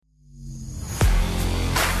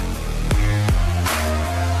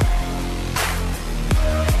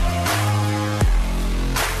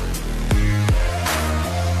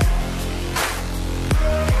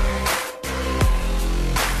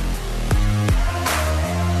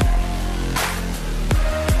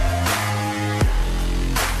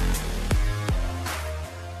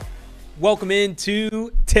Welcome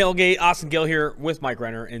into Tailgate. Austin Gill here with Mike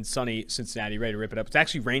Renner in sunny Cincinnati, ready to rip it up. It's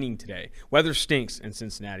actually raining today. Weather stinks in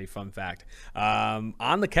Cincinnati, fun fact.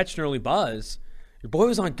 On the Catch and Early Buzz, your boy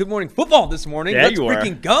was on Good Morning Football this morning. Yeah, Let's you were.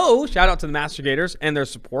 freaking go. Shout out to the Master Gators and their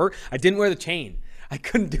support. I didn't wear the chain. I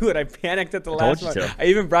couldn't do it. I panicked at the last one. I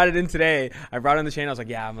even brought it in today. I brought in the chain. I was like,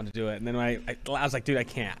 yeah, I'm going to do it. And then I was like, dude, I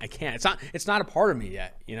can't. It's not a part of me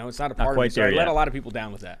yet. You know, it's not a part of me. So I let a lot of people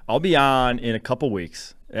down with that. I'll be on in a couple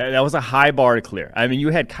weeks. That was a high bar to clear. I mean, you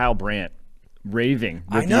had Kyle Brandt raving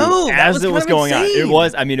with you as it was going on.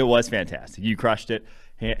 It was fantastic. You crushed it.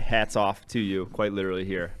 Hats off to you, quite literally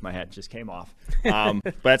here. My hat just came off. But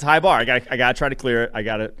it's a high bar. I got to try to clear it. I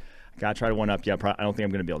got to try to one-up you. I don't think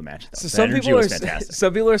I'm going to be able to match it, though. So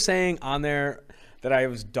some people are saying on there that I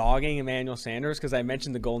was dogging Emmanuel Sanders because I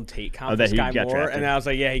mentioned the Golden Tate comp with Sky Moore, and I was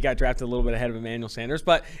like, yeah, he got drafted a little bit ahead of Emmanuel Sanders.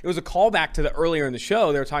 But it was a callback to the earlier in the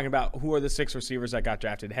show. They were talking about who are the 6 receivers that got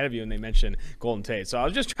drafted ahead of you, and they mentioned Golden Tate. So I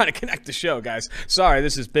was just trying to connect the show, guys. Sorry,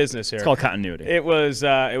 this is business here. It's called continuity. It was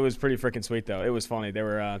pretty freaking sweet though. It was funny. They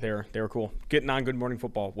were cool. Getting on Good Morning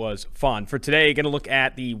Football was fun. For today, going to look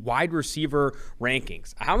at the wide receiver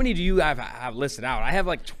rankings. How many do you have listed out? I have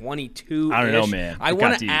like 22. I don't know, man. I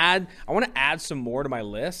want to add some more to my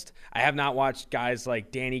list. I have not watched guys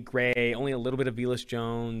like Danny Gray, only a little bit of Velus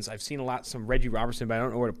Jones. I've seen some Reggie Robertson, but I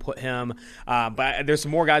don't know where to put him. But there's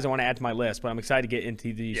some more guys I want to add to my list, but I'm excited to get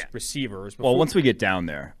into these receivers. Well, once we get down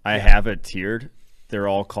there, I have it tiered. They're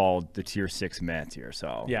all called the tier 6 man tier.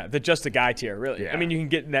 So yeah, just the guy tier, really. Yeah. I mean, you can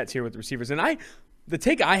get in that tier with the receivers. And the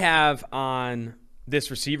take I have on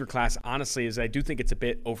this receiver class, honestly, is I do think it's a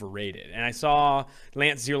bit overrated. And I saw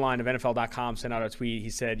Lance Zierlein of NFL.com send out a tweet. He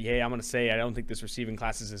said, hey, I'm going to say I don't think this receiving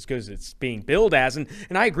class is as good as it's being billed as. And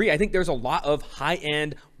I agree. I think there's a lot of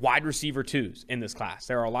high-end wide receiver twos in this class.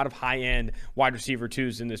 There are a lot of high-end wide receiver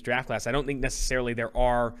twos in this draft class. I don't think necessarily there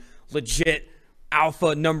are legit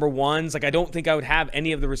alpha number ones. Like, I don't think I would have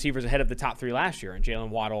any of the receivers ahead of the top 3 last year, and Jalen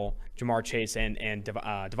Waddle, Jamar Chase, and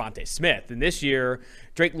Devontae Smith. And this year,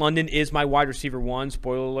 Drake London is my wide receiver 1,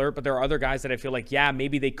 spoiler alert, but there are other guys that I feel like, yeah,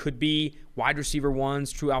 maybe they could be wide receiver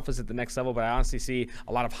 1s, true alphas at the next level, but I honestly see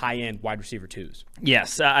a lot of high-end wide receiver 2s.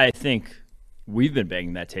 Yes, I think we've been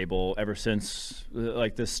banging that table ever since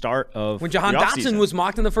like the start of when Jahan Dotson was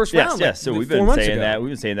mocked in the first round. Yes, so we've been saying that. We've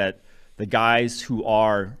been saying that the guys who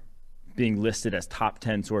are being listed as top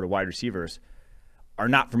 10 sort of wide receivers are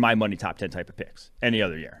not for my money top 10 type of picks any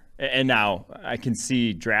other year. And now I can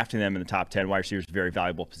see drafting them in the top 10 wide receivers is a very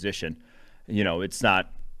valuable position. You know, it's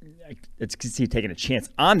taking a chance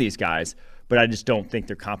on these guys, but I just don't think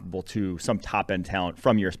they're comparable to some top end talent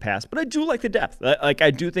from years past. But I do like the depth. Like,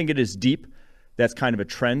 I do think it is deep. That's kind of a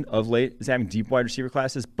trend of late, is having deep wide receiver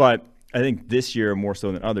classes. But I think this year, more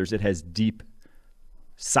so than others, it has deep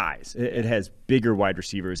size. It has bigger wide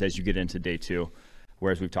receivers as you get into day 2,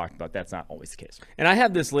 whereas we've talked about that's not always the case. And I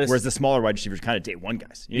have this list. Whereas the smaller wide receivers are kind of day 1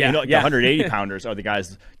 guys. The 180-pounders are the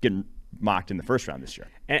guys getting mocked in the first round this year.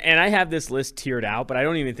 And I have this list tiered out, but I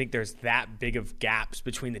don't even think there's that big of gaps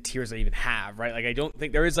between the tiers I even have, right? Like, I don't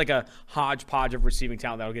think there is like a hodgepodge of receiving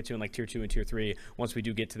talent that I'll get to in like tier 2 and tier 3 once we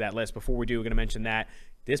do get to that list. Before we do, we're going to mention that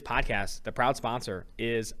this podcast, the proud sponsor,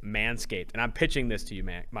 is Manscaped. And I'm pitching this to you,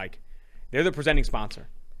 Mike. They're the presenting sponsor.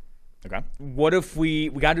 Okay. What if we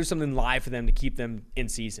got to do something live for them to keep them in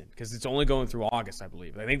season? Because it's only going through August, I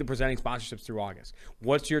believe. I think the presenting sponsorship's through August.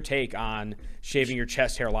 What's your take on shaving your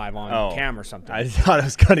chest hair live on cam or something? I thought I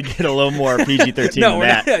was going to get a little more PG-13 than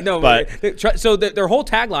that. No, but so their whole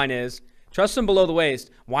tagline is, trust them below the waist.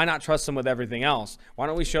 Why not trust them with everything else? Why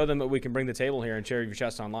don't we show them that we can bring the table here and share your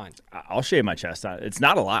chest online? I'll shave my chest. It's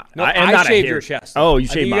not a lot. No, I shaved your chest. Oh, you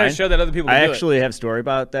shaved mine? You got to show that other people can do it. I actually have a story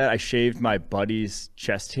about that. I shaved my buddy's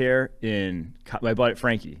chest hair my buddy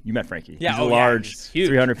Frankie. You met Frankie. Yeah, he's a large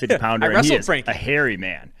 350-pounder. I wrestled he's Frankie. A hairy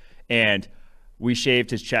man. And we shaved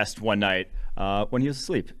his chest one night when he was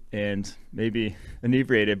asleep and maybe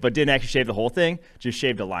inebriated, but didn't actually shave the whole thing, just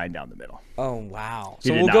shaved a line down the middle. Oh, wow.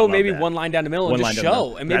 So we'll go maybe one line down the middle and just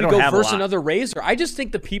show, and maybe go versus another razor. I just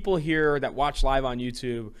think the people here that watch live on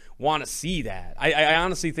YouTube want to see that. I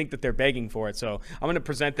honestly think that they're begging for it. So I'm going to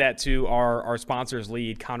present that to our sponsors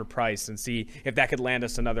lead, Counter Price, and see if that could land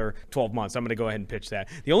us another 12 months. I'm going to go ahead and pitch that.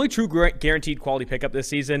 The only true guaranteed quality pickup this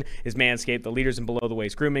season is Manscaped, the leaders in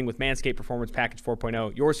below-the-waist grooming. With Manscaped Performance Package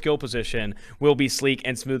 4.0, your skill position will be sleek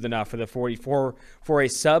and smooth enough for a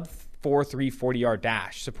sub 4.3 40-yard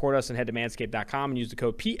dash. Support us and head to manscaped.com and use the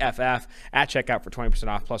code PFF at checkout for 20%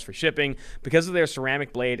 off plus free shipping. Because of their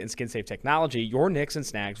ceramic blade and skin-safe technology, your nicks and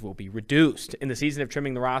snags will be reduced. In the season of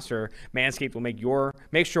trimming the roster, Manscaped will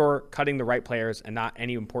make sure cutting the right players and not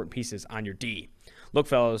any important pieces on your D. Look,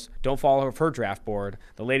 fellas, don't fall off her draft board.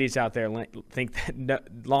 The ladies out there think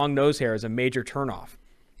that long nose hair is a major turnoff.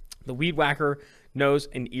 The Weed Whacker nose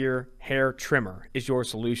and ear hair trimmer is your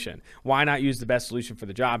solution. Why not use the best solution for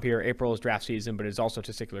the job here? April is draft season, but it's also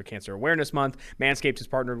Testicular Cancer Awareness Month. Manscaped has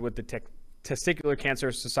partnered with the Testicular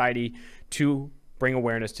Cancer Society to bring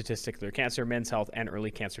awareness to testicular cancer, men's health, and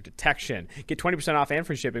early cancer detection. Get 20% off and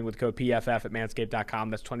free shipping with code PFF at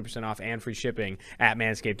manscaped.com. That's 20% off and free shipping at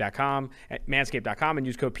manscaped.com. At manscaped.com and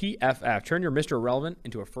use code PFF. Turn your Mr. Irrelevant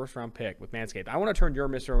into a first-round pick with Manscaped. I want to turn your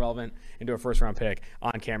Mr. Irrelevant into a first-round pick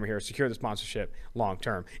on camera here. Secure the sponsorship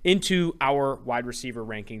long-term. Into our wide receiver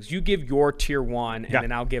rankings. You give your tier one, and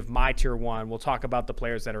then I'll give my tier one. We'll talk about the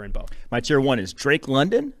players that are in both. My tier one is Drake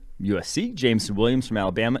London, USC, Jameson Williams from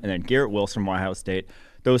Alabama, and then Garrett Wilson from Ohio State.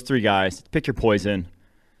 Those three guys, pick your poison,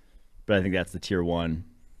 but I think that's the tier one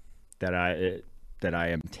that I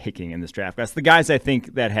am taking in this draft class. The guys I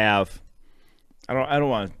think that have,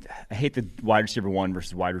 I hate the wide receiver 1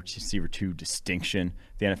 versus wide receiver 2 distinction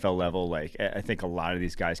at the NFL level. Like, I think a lot of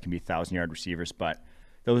these guys can be 1,000-yard receivers, but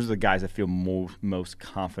those are the guys I feel most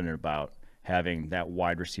confident about having that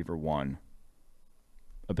wide receiver 1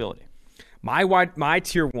 ability. My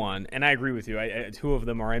tier one, and I agree with you. Two of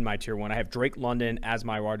them are in my tier one. I have Drake London as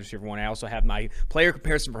my wide receiver 1. I also have my player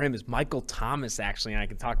comparison for him is Michael Thomas, actually, and I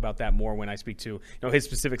can talk about that more when I speak to his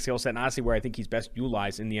specific skill set and honestly where I think he's best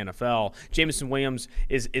utilized in the NFL. Jameson Williams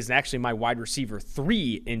is actually my wide receiver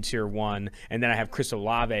 3 in tier 1, and then I have Chris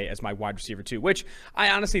Olave as my wide receiver 2, which I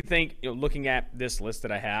honestly think, looking at this list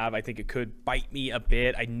that I have, I think it could bite me a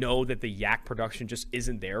bit. I know that the yak production just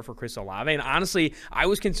isn't there for Chris Olave, and honestly, I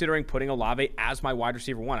was considering putting Olave as my wide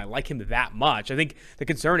receiver 1. I like him that much. I think the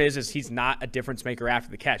concern is he's not a difference maker after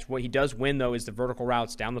the catch. What he does win, though, is the vertical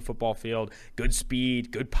routes down the football field, good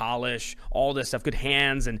speed, good polish, all this stuff, good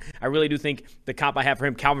hands, and I really do think the comp I have for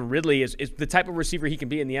him, Calvin Ridley, is the type of receiver he can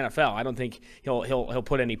be in the NFL. I don't think he'll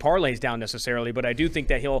put any parlays down necessarily, but I do think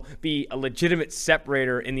that he'll be a legitimate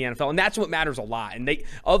separator in the NFL, and that's what matters a lot. And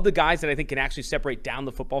of the guys that I think can actually separate down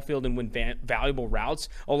the football field and win valuable routes,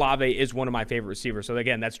 Olave is one of my favorite receivers. So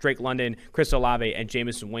again, that's Drake London, Chris Olave, and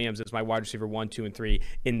Jameson Williams as my wide receiver 1, 2, and 3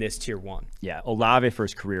 in this tier 1. Yeah, Olave for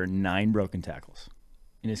his career, 9 broken tackles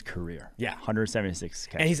in his career. Yeah. 176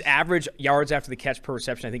 catches. And his average yards after the catch per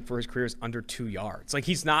reception, I think, for his career is under 2 yards. Like,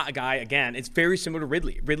 he's not a guy, again, it's very similar to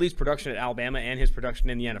Ridley. Ridley's production at Alabama and his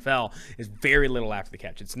production in the NFL is very little after the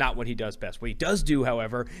catch. It's not what he does best. What he does do,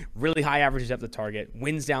 however, really high averages at the target,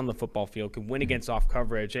 wins down the football field, can win against off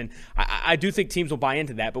coverage. And I do think teams will buy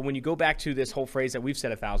into that. But when you go back to this whole phrase that we've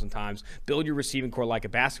said 1,000 times, build your receiving core like a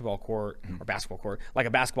basketball court, like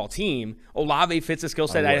a basketball team, Olave fits a skill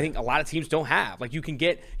set that I think a lot of teams don't have. Like, you can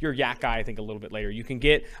get your yak guy, I think, a little bit later. You can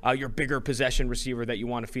get your bigger possession receiver that you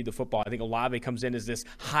want to feed the football. I think Olave comes in as this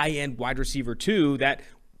high-end wide receiver, too, that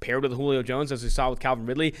paired with Julio Jones, as we saw with Calvin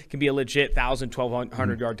Ridley, can be a legit 1,000,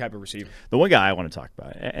 1,200-yard type of receiver. The one guy I want to talk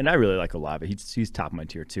about, and I really like Olave, he's top of my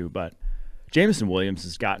tier, too, but Jameson Williams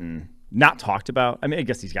has gotten not talked about. I mean, I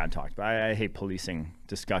guess he's gotten talked about. I hate policing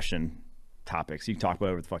discussion topics. You can talk about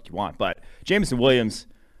whatever the fuck you want, but Jameson Williams,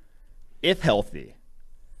 if healthy,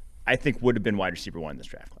 I think would have been wide receiver 1 in this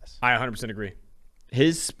draft class. I 100% agree.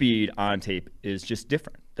 His speed on tape is just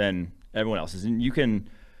different than everyone else's. And you can,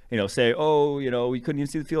 say, we couldn't even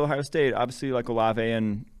see the field of Ohio State. Obviously, like Olave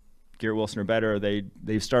and Garrett Wilson are better.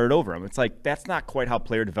 They've started over him. It's like, that's not quite how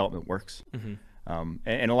player development works. Mm-hmm.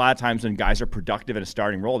 And a lot of times when guys are productive in a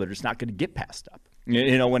starting role, they're just not going to get passed up.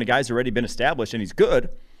 When a guy's already been established and he's good,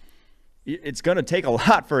 it's going to take a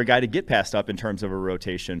lot for a guy to get passed up in terms of a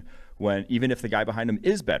rotation, even if the guy behind him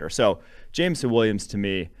is better. So Jameson Williams, to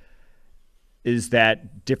me, is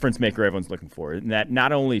that difference maker everyone's looking for. And that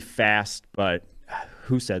not only fast, but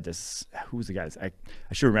who said this? Who was the guy? I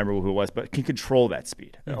should remember who it was, but can control that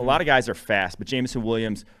speed. Mm-hmm. A lot of guys are fast, but Jameson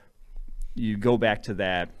Williams, you go back to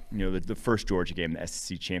that, the first Georgia game, the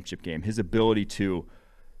SEC championship game, his ability to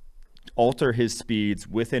alter his speeds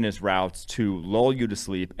within his routes to lull you to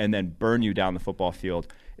sleep and then burn you down the football field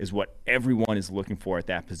is what everyone is looking for at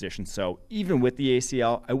that position. So even with the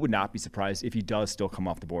ACL, I would not be surprised if he does still come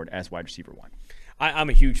off the board as wide receiver 1.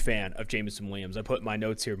 I'm a huge fan of Jameson Williams. I put in my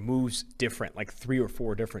notes here, moves different, like 3 or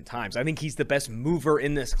 4 different times. I think he's the best mover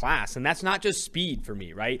in this class, and that's not just speed for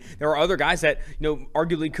me, right? There are other guys that,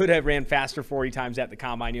 arguably could have ran faster 40 times at the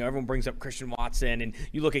combine. Everyone brings up Christian Watson, and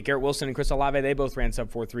you look at Garrett Wilson and Chris Olave, they both ran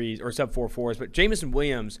sub 4.3s or sub 4.4s, but Jameson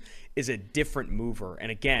Williams is a different mover.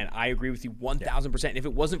 And again, I agree with you 1,000%. If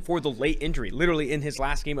it wasn't for the late injury, literally in his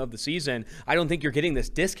last game of the season, I don't think you're getting this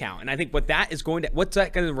discount. And I think what's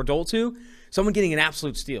that going to result to? Someone getting an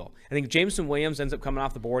absolute steal. I think Jameson Williams ends up coming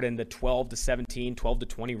off the board in the 12 to 17, 12 to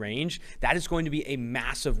 20 range. That is going to be a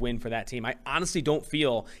massive win for that team. I honestly don't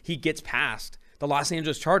feel he gets past the Los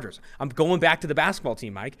Angeles Chargers. I'm going back to the basketball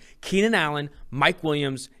team, Mike. Keenan Allen, Mike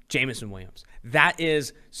Williams, Jameson Williams. That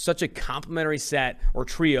is such a complementary set or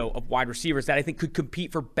trio of wide receivers that I think could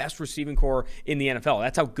compete for best receiving core in the NFL.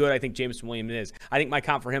 That's how good I think Jameson Williams is. I think my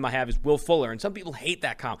comp for him I have is Will Fuller, and some people hate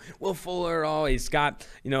that comp. Will Fuller, he's got,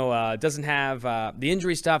 doesn't have the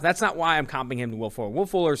injury stuff. That's not why I'm comping him to Will Fuller. Will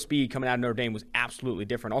Fuller's speed coming out of Notre Dame was absolutely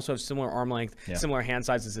different. Also have similar arm length, similar hand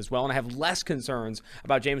sizes as well, and I have less concerns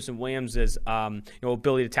about Jameson Williams'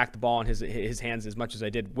 ability to attack the ball in his hands as much as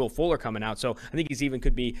I did Will Fuller coming out. So I think he's even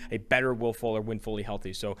could be a better Will Fuller when fully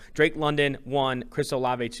healthy. So Drake London 1, Chris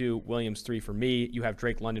Olave 2, Williams 3 for me. You have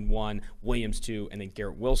Drake London 1, Williams 2, and then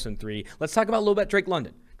Garrett Wilson 3. Let's talk about a little bit Drake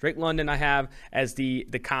London. Drake London I have as the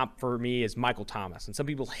comp for me is Michael Thomas. And some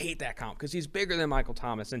people hate that comp because he's bigger than Michael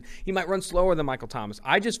Thomas and he might run slower than Michael Thomas.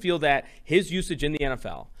 I just feel that his usage in the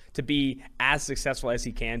NFL to be as successful as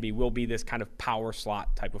he can be will be this kind of power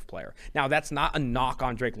slot type of player. Now, that's not a knock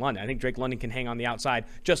on Drake London. I think Drake London can hang on the outside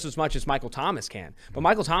just as much as Michael Thomas can. But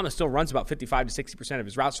Michael Thomas still runs about 55 to 60% of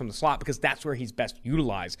his routes from the slot because that's where he's best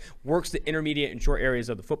utilized. Works the intermediate and short areas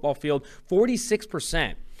of the football field.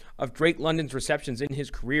 46% of Drake London's receptions in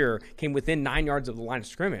his career came within 9 yards of the line of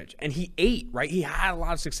scrimmage. And he ate, right? He had a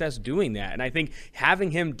lot of success doing that. And I think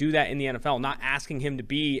having him do that in the NFL, not asking him to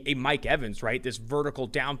be a Mike Evans, right? This vertical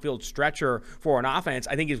downfield stretcher for an offense,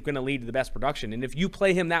 I think is going to lead to the best production. And if you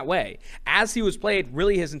play him that way, as he was played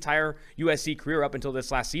really his entire USC career up until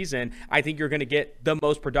this last season, I think you're going to get the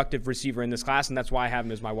most productive receiver in this class. And that's why I have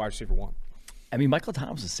him as my wide receiver 1. I mean, Michael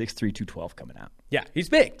Thomas is 6'3", 212 coming out. Yeah, he's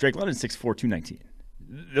big. Drake London 6'4", 219.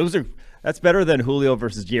 That's better than Julio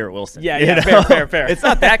versus Garrett Wilson. Yeah, fair. It's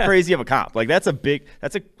not that crazy of a comp. Like that's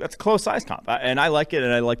a close size comp, and I like it,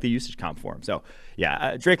 and I like the usage comp for him. So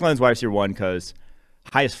yeah, Drake London's wide receiver 1 because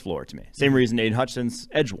highest floor to me. Same reason Aiden Hutchinson's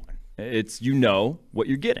edge 1. It's what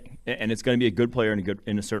you're getting, and it's going to be a good player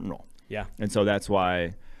in a certain role. Yeah, and so that's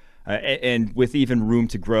why, and with even room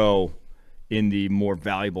to grow in the more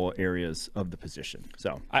valuable areas of the position.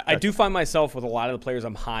 So I do find myself with a lot of the players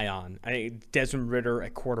I'm high on. I think Desmond Ridder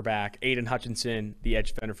at quarterback, Aiden Hutchinson, the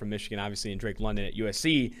edge defender from Michigan, obviously, and Drake London at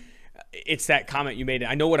USC. It's that comment you made.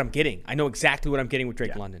 I know what I'm getting. I know exactly what I'm getting with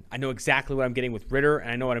Drake London. I know exactly what I'm getting with Ridder, and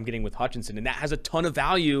I know what I'm getting with Hutchinson. And that has a ton of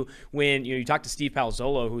value when you talk to Steve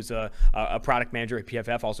Palazzolo, who's a product manager at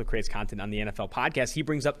PFF, also creates content on the NFL podcast. He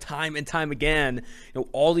brings up time and time again,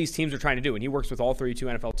 all these teams are trying to do, and he works with all 32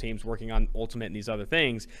 NFL teams working on Ultimate and these other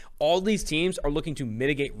things. All these teams are looking to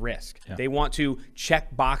mitigate risk. Yeah. They want to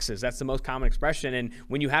check boxes. That's the most common expression. And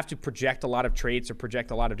when you have to project a lot of traits or project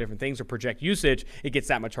a lot of different things or project usage, it gets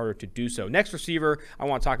that much harder to do so. Next receiver I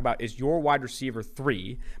want to talk about is your wide receiver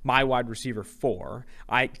 3, my wide receiver 4.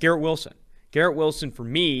 Garrett Wilson. Garrett Wilson, for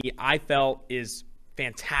me, I felt is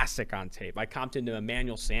fantastic on tape. I comped into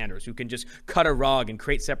Emmanuel Sanders, who can just cut a rug and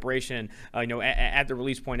create separation, at the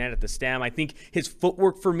release point and at the stem. I think his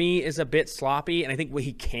footwork for me is a bit sloppy, and I think what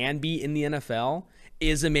he can be in the NFL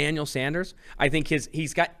is Emmanuel Sanders. I think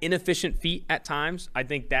he's got inefficient feet at times. I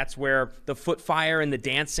think that's where the foot fire and the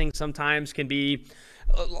dancing sometimes can be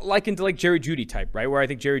likened to like Jerry Jeudy type, right? Where I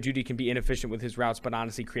think Jerry Jeudy can be inefficient with his routes, but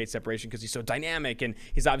honestly create separation because he's so dynamic, and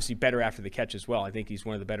he's obviously better after the catch as well. I think he's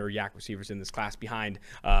one of the better yak receivers in this class behind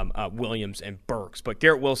Williams and Burks. But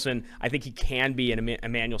Garrett Wilson, I think he can be an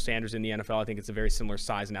Emmanuel Sanders in the NFL. I think it's a very similar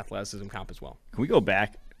size and athleticism comp as well. Can we go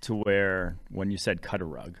back to when you said cut a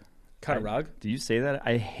rug? Cut a rug? Do you say that?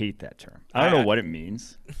 I hate that term. I don't know what it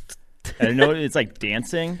means. I know it's like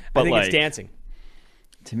dancing, but I think it's dancing.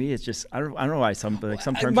 To me, it's just I don't know why some terms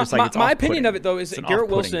just like it's my opinion of it though is Garrett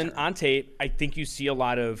Wilson on tape. I think you see a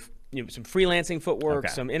lot of some freelancing footwork,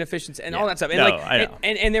 some inefficiency, and all that stuff. And I know.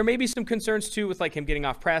 And there may be some concerns too with like him getting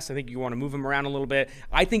off press. I think you want to move him around a little bit.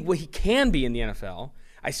 I think what he can be in the NFL.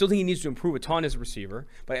 I still think he needs to improve a ton as a receiver,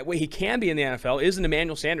 but what he can be in the NFL is an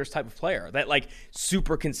Emmanuel Sanders type of player that like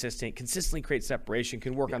super consistently creates separation,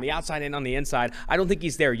 can work on the outside and on the inside. I don't think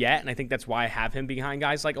he's there yet, and I think that's why I have him behind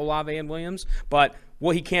guys like Olave and Williams, but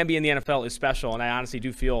what he can be in the NFL is special, and I honestly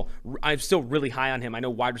do feel I'm still really high on him. I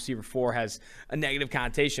know wide receiver 4 has a negative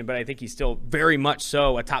connotation, but I think he's still very much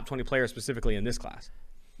so a top 20 player specifically in this class.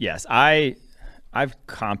 Yes, I've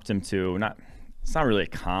comped him to it's not really a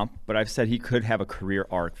comp, but I've said he could have a career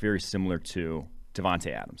arc very similar to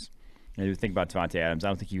Davante Adams. And if you think about Davante Adams, I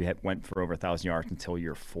don't think he went for over 1,000 yards until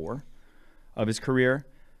year 4 of his career,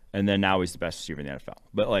 and then now he's the best receiver in the NFL.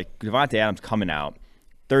 But like Davante Adams coming out,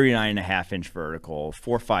 39.5-inch vertical,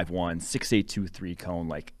 4.51, 6.823 cone,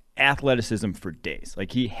 like athleticism for days.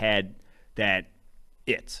 Like he had that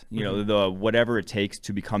the whatever it takes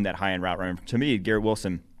to become that high-end route runner. To me, Garrett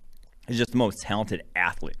Wilson is just the most talented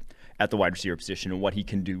athlete at the wide receiver position and what he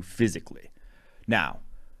can do physically. Now,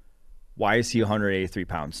 why is he 183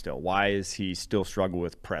 pounds still? Why is he still struggle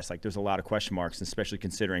with press? Like, there's a lot of question marks, especially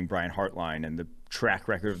considering Brian Hartline and the track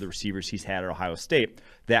record of the receivers he's had at Ohio State.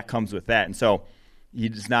 That comes with that. And so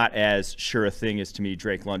he's not as sure a thing as, to me,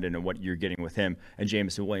 Drake London and what you're getting with him and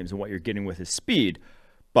Jameson Williams and what you're getting with his speed.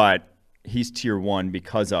 But he's tier 1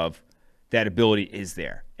 because of that ability is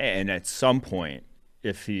there. And at some point,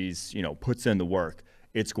 if he's, puts in the work,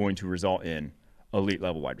 it's going to result in elite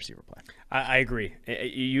level wide receiver play. I agree.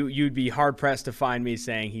 You'd be hard pressed to find me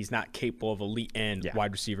saying he's not capable of elite end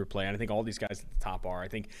wide receiver play. And I think all these guys at the top are. I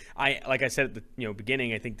think like I said at the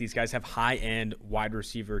beginning, I think these guys have high end wide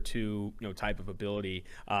receiver 2 type of ability.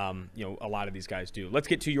 A lot of these guys do. Let's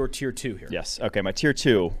get to your tier 2 here. Yes. Okay. My tier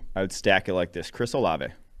 2, I would stack it like this: Chris Olave,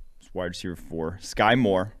 wide receiver 4; Sky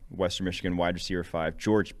Moore, Western Michigan, wide receiver 5;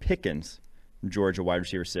 George Pickens, Georgia, wide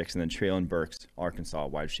receiver 6; and then Traylon Burks, Arkansas,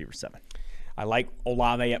 wide receiver 7. I like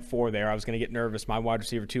Olave at 4 there. I was going to get nervous. My wide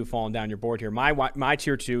receiver 2 falling down your board here. My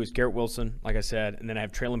tier 2 is Garrett Wilson, like I said, and then I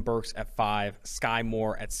have Traylon Burks at 5, Sky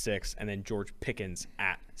Moore at 6, and then George Pickens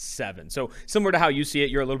at 7. So similar to how you see it,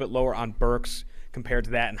 you're a little bit lower on Burks compared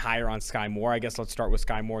to that and higher on Sky Moore. I guess let's start with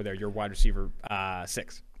Sky Moore there, your wide receiver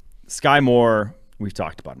 6. Sky Moore, we've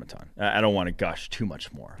talked about him a ton. I don't want to gush too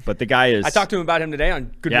much more, but the guy is... I talked to him about him today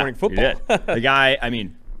on Good Morning Football. You did. The guy,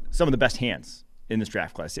 some of the best hands in this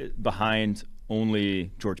draft class, behind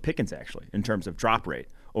only George Pickens, actually, in terms of drop rate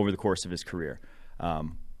over the course of his career.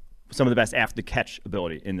 Some of the best after-the-catch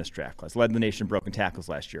ability in this draft class. Led the nation in broken tackles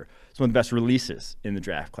last year. Some of the best releases in the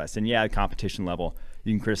draft class. And, the competition level,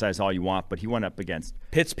 you can criticize all you want, but he went up against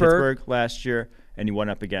Pittsburgh last year, and he went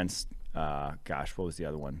up against, what was the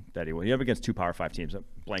other one that he went? He went up against 2 Power 5 teams. I'm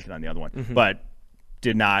blanking on the other one. But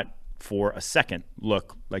did not, for a second,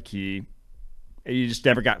 look like he just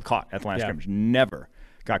never got caught at the line of scrimmage. Never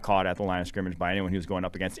got caught at the line of scrimmage by anyone he was going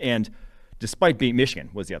up against. And despite being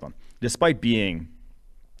Michigan was the other one. Despite being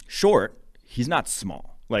short, he's not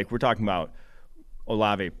small. Like, we're talking about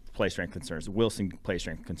Olave play strength concerns, Wilson play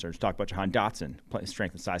strength concerns. Talk about Jahan Dotson play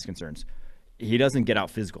strength and size concerns. He doesn't get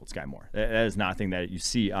out physical, Sky Moore. That is not a thing that you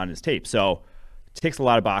see on his tape. So ticks a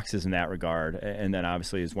lot of boxes in that regard. And then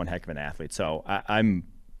obviously is one heck of an athlete. So I'm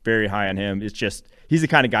very high on him. It's just, he's the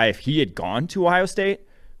kind of guy, if he had gone to Ohio State,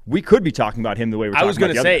 we could be talking about him the way we're talking about the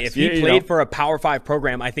other guys. I was going to say, if he played for a Power 5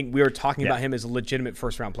 program, I think we were talking about him as a legitimate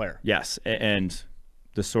first-round player. Yes, and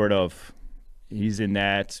the sort of, he's in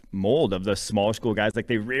that mold of the smaller school guys. Like,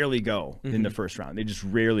 they rarely go in the first round. They just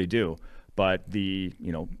rarely do. But the,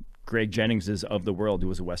 Greg Jenningses of the world, who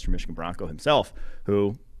was a Western Michigan Bronco himself,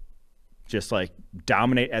 who just,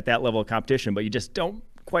 dominate at that level of competition, but you just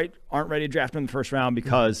aren't ready to draft him in the first round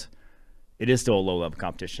because it is still a low-level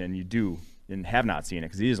competition. You do and have not seen it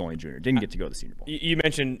because he is only a junior. Didn't get to go to the Senior Bowl. You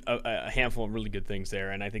mentioned a handful of really good things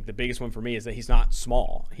there, and I think the biggest one for me is that he's not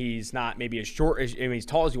small. He's not maybe as short as, he's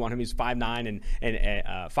tall as you want him. He's 5'9" and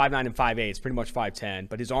 5'8". It's pretty much 5'10",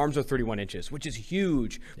 but his arms are 31 inches, which is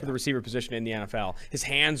huge for the receiver position in the NFL. His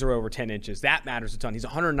hands are over 10 inches. That matters a ton. He's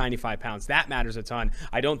 195 pounds. That matters a ton.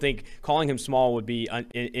 I don't think calling him small would be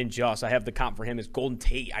unjust. I have the comp for him as Golden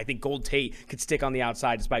Tate. I think Golden Tate could stick on the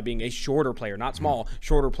outside despite being a shorter player, not small,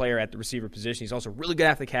 shorter player at the receiver position. He's also really good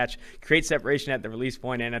after the catch, creates separation at the release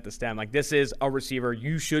point and at the stem. Like, this is a receiver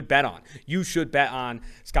you should bet on. You should bet on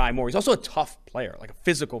Sky Moore. He's also a tough player, like a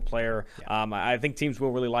physical player. I think teams will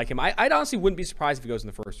really like him. I honestly wouldn't be surprised if he goes in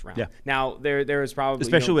the first round. Yeah. Now, there is probably...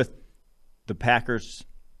 Especially with the Packers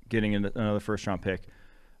getting another first-round pick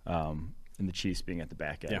and the Chiefs being at the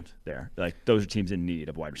back end there. Like, those are teams in need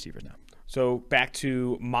of wide receivers now. So back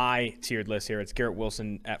to my tiered list here. It's Garrett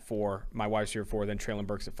Wilson at 4, my wide receiver 4, then Traylon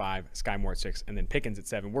Burks at 5, Sky Moore at 6, and then Pickens at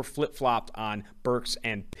 7. We're flip-flopped on Burks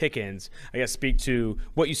and Pickens. I guess speak to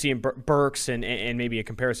what you see in Burks and maybe a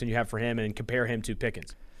comparison you have for him and compare him to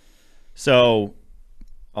Pickens. So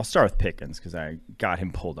I'll start with Pickens because I got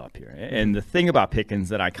him pulled up here. And the thing about Pickens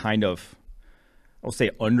that I I'll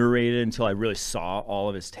say underrated until I really saw all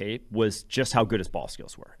of his tape was just how good his ball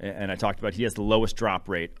skills were. And I talked about he has the lowest drop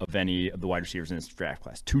rate of any of the wide receivers in his draft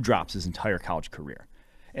class. 2 drops his entire college career.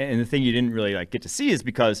 And the thing you didn't really get to see is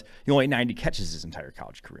because he only had 90 catches his entire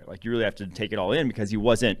college career. Like, you really have to take it all in because he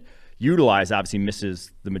wasn't utilized. Obviously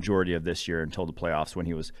misses the majority of this year until the playoffs when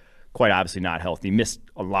he was quite obviously not healthy. Missed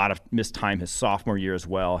time his sophomore year as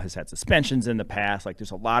well. Has had suspensions in the past. Like,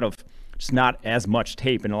 there's a lot of just not as much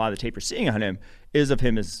tape, and a lot of the tape you're seeing on him is of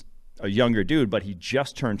him as a younger dude, but he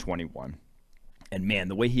just turned 21. And, man,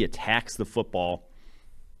 the way he attacks the football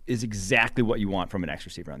is exactly what you want from an X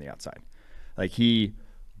receiver on the outside. Like he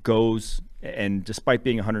goes, and despite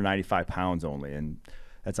being 195 pounds only, and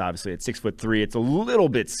that's obviously at 6'3", it's a little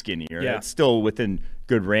bit skinnier. Yeah. It's still within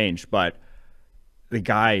good range, but the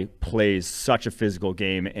guy plays such a physical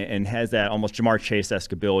game and has that almost Jamar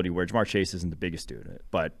Chase-esque ability where Jamar Chase isn't the biggest dude,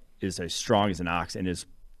 but is as strong as an ox and is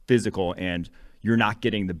physical, and you're not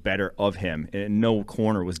getting the better of him. And no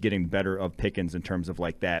corner was getting the better of Pickens in terms of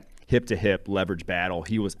like that hip-to-hip leverage battle.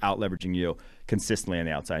 He was out-leveraging you consistently on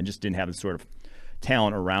the outside and just didn't have the sort of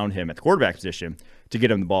talent around him at the quarterback position to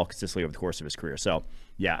get him the ball consistently over the course of his career. So,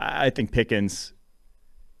 yeah, I think Pickens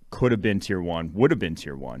could have been tier 1, would have been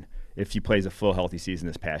tier 1 if he plays a full healthy season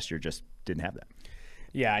this past year. Just didn't have that.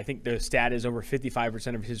 Yeah, I think the stat is over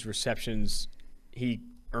 55% of his receptions he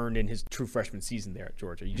earned in his true freshman season there at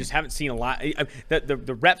Georgia. You just haven't seen a lot.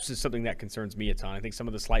 The reps is something that concerns me a ton. I think some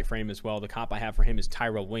of the slight frame as well. The comp I have for him is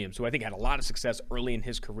Tyrell Williams, who I think had a lot of success early in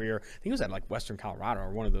his career. I think he was at like Western Colorado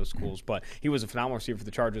or one of those schools, but he was a phenomenal receiver for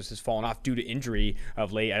the Chargers. Has fallen off due to injury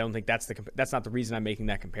of late. I don't think that's not the reason I'm making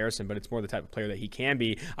that comparison, but it's more the type of player that he can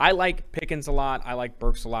be. I like Pickens a lot. I like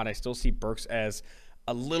Burks a lot. I still see Burks as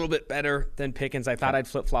a little bit better than Pickens. I thought I'd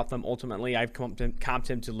flip-flop them ultimately. I've comped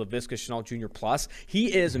him to Laviska Shenault Jr. plus.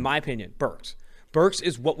 He is, in my opinion, Burks. Burks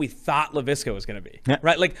is what we thought Laviska was going to be,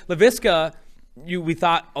 right? Like Laviska, we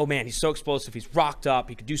thought, oh man, he's so explosive. He's rocked up.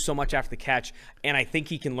 He could do so much after the catch. And I think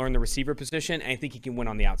he can learn the receiver position. And I think he can win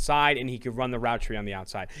on the outside. And he could run the route tree on the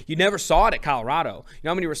outside. You never saw it at Colorado. You know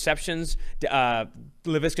how many receptions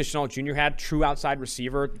Laviska Shenault Jr. had? True outside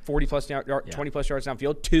receiver, 20-plus yards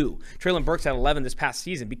downfield. 2. Treylon Burks had 11 this past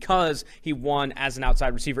season because he won as an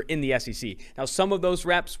outside receiver in the SEC. Now, some of those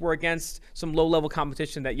reps were against some low-level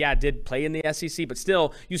competition that, did play in the SEC. But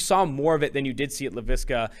still, you saw more of it than you did see at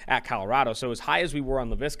Laviska at Colorado. So as high as we were on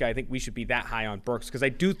Laviska, I think we should be that high on Burks because I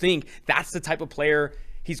do think that's the type of player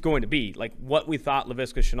he's going to be, like what we thought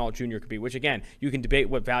Laviska Shenault Jr. could be, which, again, you can debate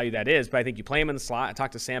what value that is, but I think you play him in the slot. I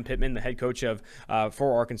talked to Sam Pittman, the head coach of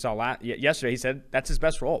for Arkansas yesterday. He said that's his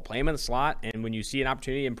best role. Play him in the slot, and when you see an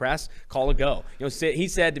opportunity to impress, call a go. He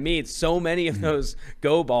said to me, it's so many of those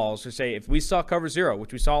go balls to say, if we saw cover 0,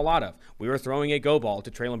 which we saw a lot of, we were throwing a go ball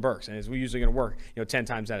to Treylon Burks, and it's usually going to work 10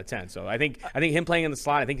 times out of 10. So I think him playing in the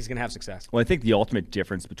slot, I think he's going to have success. Well, I think the ultimate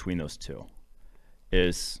difference between those two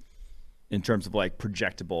is in terms of like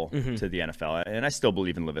projectable to the NFL. And I still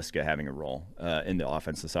believe in Laviska having a role in the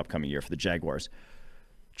offense this upcoming year for the Jaguars.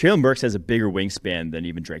 Treylon Burks has a bigger wingspan than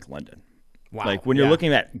even Drake London. Wow. Like when you're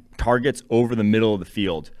looking at targets over the middle of the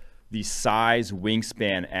field, the size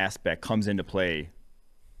wingspan aspect comes into play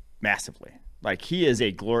massively. Like he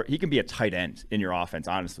can be a tight end in your offense,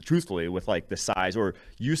 honestly, truthfully, with like the size or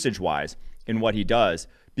usage-wise in what he does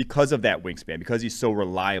because of that wingspan, because he's so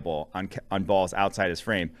reliable on balls outside his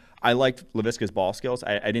frame. I liked Laviska's ball skills.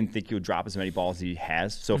 I didn't think he would drop as many balls as he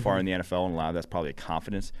has so far in the NFL, and a lot of that's probably a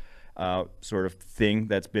confidence sort of thing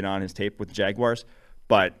that's been on his tape with the Jaguars.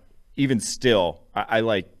 But even still, I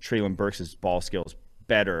like Treylon Burks' ball skills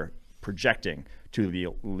better projecting to the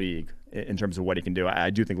league in terms of what he can do. I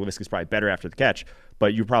do think Laviska's probably better after the catch,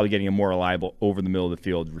 but you're probably getting a more reliable over the middle of the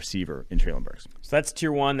field receiver in Treylon Burks. So that's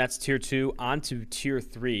tier 1. That's tier 2. On to tier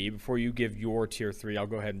 3. Before you give your tier 3, I'll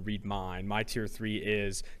go ahead and read mine. My tier 3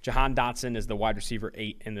 is Jahan Dotson is the wide receiver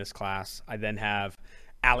 8 in this class. I then have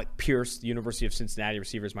Alec Pierce, the University of Cincinnati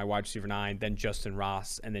receiver, is my wide receiver 9, then Justin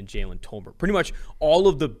Ross, and then Jalen Tolbert. Pretty much all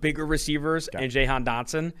of the bigger receivers and Jahan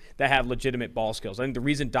Dotson that have legitimate ball skills. I think the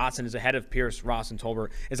reason Dotson is ahead of Pierce, Ross, and Tolbert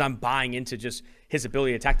is I'm buying into just his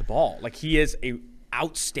ability to attack the ball. Like he is a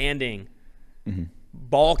outstanding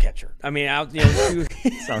ball catcher. I mean,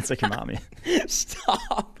 sounds like your mommy.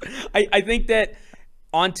 Stop. I think that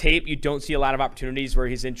on tape, you don't see a lot of opportunities where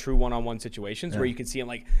he's in true one-on-one situations where you can see him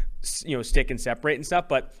like, stick and separate and stuff.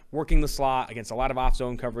 But working the slot against a lot of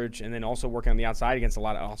off-zone coverage and then also working on the outside against a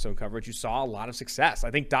lot of off-zone coverage, you saw a lot of success.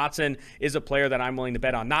 I think Dotson is a player that I'm willing to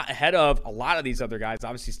bet on. Not ahead of a lot of these other guys.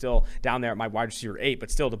 Obviously still down there at my wide receiver 8,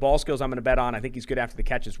 but still the ball skills I'm going to bet on. I think he's good after the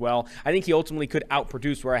catch as well. I think he ultimately could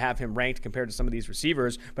outproduce where I have him ranked compared to some of these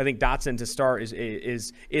receivers. But I think Dotson to start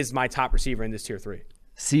is my top receiver in this tier 3.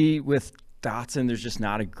 See, with Dotson, there's just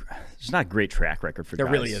not a great track record for guys.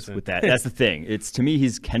 There really isn't. With that. That's the thing. It's, to me,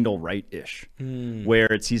 he's Kendall Wright-ish,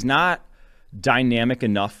 where he's not dynamic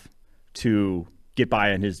enough to get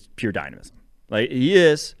by on his pure dynamism. Like he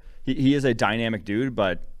is a dynamic dude,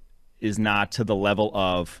 but is not to the level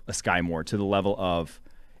of a Sky Moore, to the level of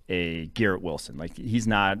a Garrett Wilson. Like he's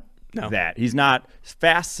not that. He's not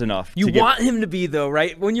fast enough. You want him to be, though,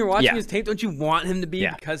 right? When you're watching his tape, don't you want him to be?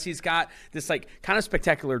 Yeah. Because he's got this like kind of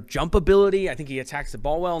spectacular jump ability. I think he attacks the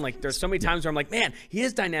ball well, and like there's so many times where I'm like, man, he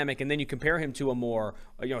is dynamic. And then you compare him to a more,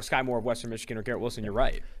 Sky Moore of Western Michigan or Garrett Wilson. You're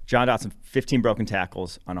right. Jahan Dotson, 15 broken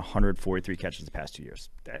tackles on 143 catches the past 2 years.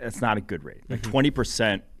 That's not a good rate. Like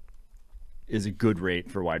 20% is a good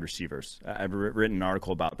rate for wide receivers. I've written an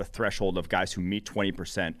article about the threshold of guys who meet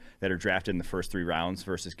 20% that are drafted in the first 3 rounds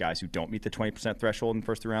versus guys who don't meet the 20% threshold in the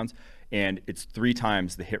first 3 rounds. And it's 3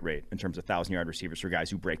 times the hit rate in terms of 1,000-yard receivers for guys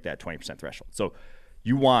who break that 20% threshold. So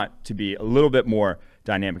you want to be a little bit more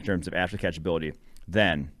dynamic in terms of after catch ability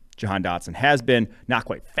than Jahan Dotson has been. Not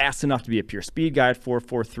quite fast enough to be a pure speed guy at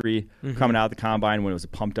 4.43 coming out of the combine when it was a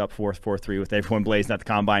pumped up 4.43 with everyone blazing at the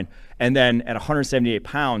combine. And then at 178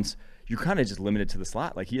 pounds, you're kind of just limited to the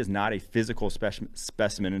slot. Like, he is not a physical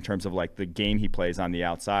specimen in terms of like the game he plays on the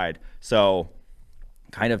outside. So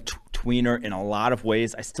kind of tweener in a lot of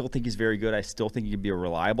ways. I still think he's very good. I still think he could be a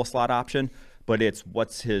reliable slot option, but it's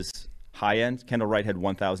what's his high end. Kendall Wright had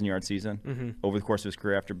 1,000-yard season over the course of his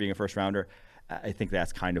career after being a first rounder. I think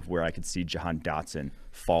that's kind of where I could see Jahan Dotson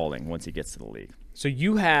falling once he gets to the league. So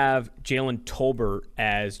you have Jalen Tolbert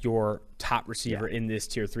as your top receiver in this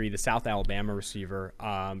tier 3, the South Alabama receiver.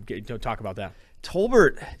 Talk about that.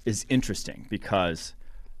 Tolbert is interesting because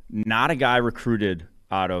not a guy recruited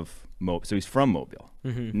out of Mobile. So he's from Mobile.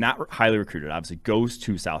 Not highly recruited, obviously, goes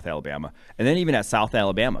to South Alabama. And then even at South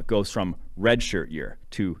Alabama, goes from redshirt year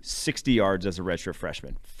to 60 yards as a redshirt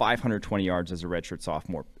freshman, 520 yards as a redshirt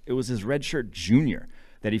sophomore. It was his redshirt junior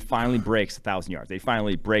that he finally breaks 1,000 yards. That he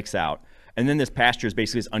finally breaks out. And then this past year is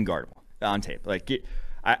basically unguardable on tape. Like,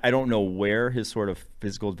 I don't know where his sort of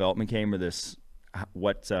physical development came, or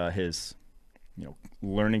what his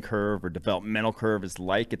learning curve or developmental curve is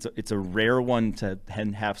like. It's a rare one to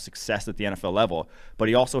have success at the NFL level, but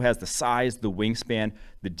he also has the size, the wingspan,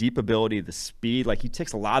 the deep ability, the speed. Like, he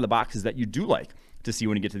ticks a lot of the boxes that you do like to see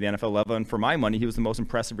when you get to the NFL level. And for my money, he was the most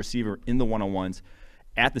impressive receiver in the one-on-ones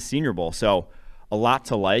at the Senior Bowl. So a lot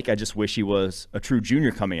to like. I just wish he was a true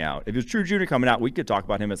junior coming out. If he was a true junior coming out, we could talk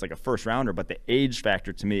about him as like a first rounder, but the age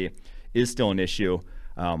factor to me is still an issue.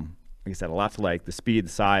 Like I said, a lot to like: the speed, the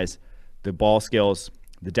size, the ball skills,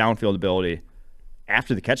 the downfield ability,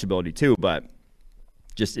 after the catch ability too, but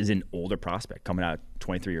just is an older prospect coming out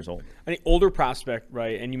 23 years old. I think older prospect,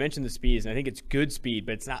 right? And you mentioned the speeds, and I think it's good speed,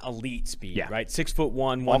 but it's not elite speed, right? 6'1",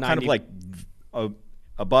 190. All kind of like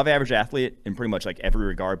above average athlete in pretty much like every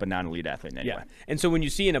regard, but not an elite athlete in any way. And so when you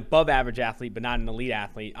see an above average athlete, but not an elite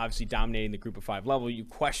athlete, obviously dominating the group of 5 level, you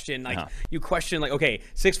question okay,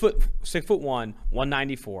 6'1",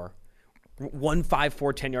 194.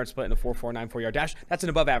 1.54 10-yard split and a 4.4 9.4 yard dash. That's an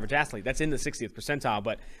above average athlete. That's in the 60th percentile.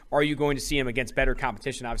 But are you going to see him against better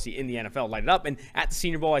competition, obviously, in the NFL, light it up? And at the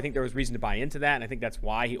Senior Bowl, I think there was reason to buy into that. And I think that's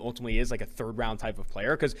why he ultimately is like a 3rd-round type of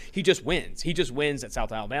player, because he just wins. He just wins at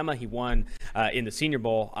South Alabama. He won in the Senior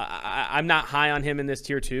Bowl. I'm not high on him in this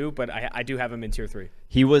tier 2, but I do have him in tier 3.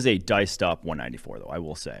 He was a diced up 194, though, I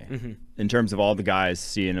will say. In terms of all the guys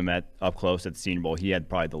seeing him up close at the Senior Bowl, he had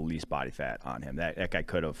probably the least body fat on him. That guy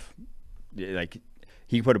could have. Like,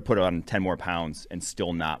 he could have put on 10 more pounds and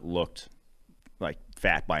still not looked like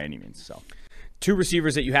fat by any means. So, 2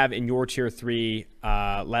 receivers that you have in your tier 3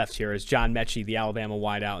 left here is John Mechie, the Alabama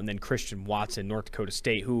wideout, and then Christian Watson, North Dakota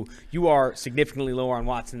State, who you are significantly lower on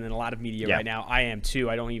Watson than a lot of media right now. I am too.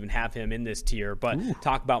 I don't even have him in this tier. But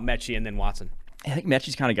talk about Mechie and then Watson. I think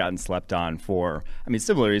Mechie's kind of gotten slept on for,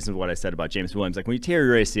 similar reasons to what I said about James Williams. Like, when you tear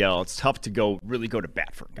your ACL, it's tough to really go to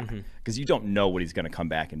bat for a guy because you don't know what he's going to come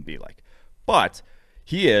back and be like. But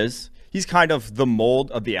he's kind of the mold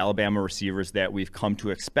of the Alabama receivers that we've come to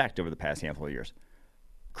expect over the past handful of years.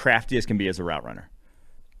 Crafty as can be as a route runner.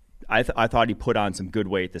 I thought he put on some good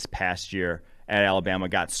weight this past year at Alabama,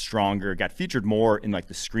 got stronger, got featured more in like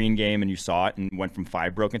the screen game, and you saw it, and went from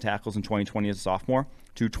 5 broken tackles in 2020 as a sophomore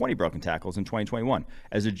to 20 broken tackles in 2021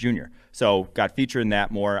 as a junior. So got featured in that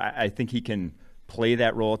more. I think he can play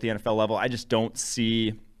that role at the NFL level. I just don't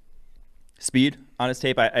see speed on his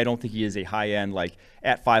tape. I don't think he is a high-end, like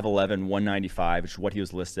at 5'11", 195, which is what he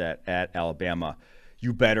was listed at Alabama.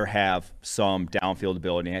 You better have some downfield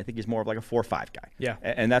ability. I think he's more of like a 4-5 guy. Yeah.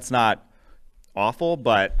 And that's not awful,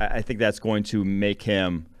 but I think that's going to make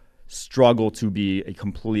him struggle to be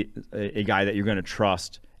a guy that you're going to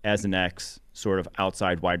trust as an sort of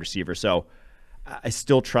outside wide receiver. So I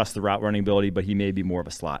still trust the route running ability, but he may be more of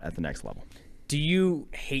a slot at the next level. Do you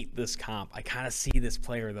hate this comp? I kind of see this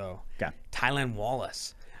player, though. Okay. Tylan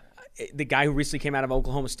Wallace, the guy who recently came out of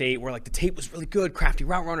Oklahoma State, where like the tape was really good, crafty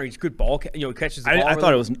route runner. He's a good ball, catches the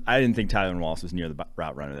ball. I didn't think Tylan Wallace was near the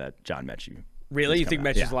route runner that John Mechie Really? You think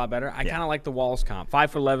Metch is a lot better? I kind of like the Wallace comp.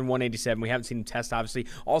 5'11", 187. We haven't seen him test, obviously.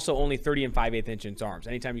 Also, only 30 and 5/8 inch in his arms.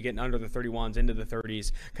 Anytime you're getting under the 31s, into the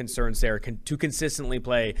 30s, concerns there to consistently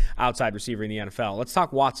play outside receiver in the NFL. Let's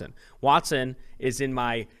talk Watson. Watson is in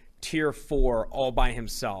my tier 4 all by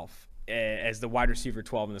himself as the wide receiver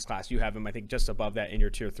 12 in this class. You have him, I think, just above that in your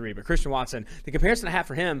tier 3. But Christian Watson, the comparison I have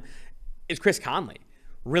for him is Chris Conley.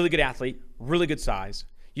 Really good athlete, really good size.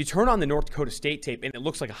 You turn on the North Dakota State tape, and it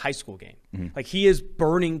looks like a high school game. Mm-hmm. Like, he is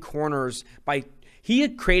burning corners he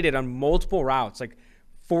had created on multiple routes, like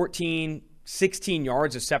 14, 16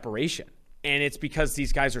 yards of separation. And it's because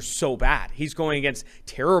these guys are so bad. He's going against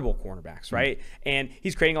terrible cornerbacks, right? Mm-hmm. And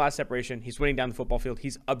he's creating a lot of separation. He's winning down the football field.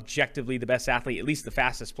 He's objectively the best athlete, at least the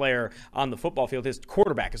fastest player on the football field. His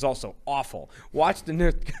quarterback is also awful. Watch the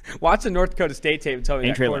North Dakota State tape and tell me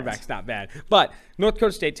that quarterback's not bad. But North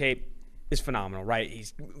Dakota State tape is phenomenal, right?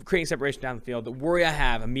 He's creating separation down the field. The worry I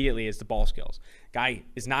have immediately is the ball skills. Guy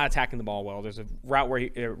is not attacking the ball well. There's a route where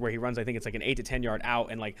he runs, I think it's like an 8 to 10 yard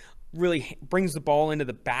out, and like really brings the ball into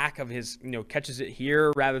the back of his, catches it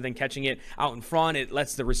here rather than catching it out in front. It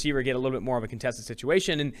lets the receiver get a little bit more of a contested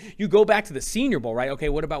situation. And you go back to the Senior Bowl, right? Okay,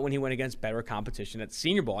 what about when he went against better competition at the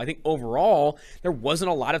Senior Bowl? I think overall there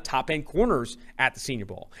wasn't a lot of top end corners at the Senior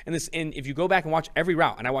Bowl. And if you go back and watch every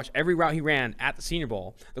route, and I watched every route he ran at the Senior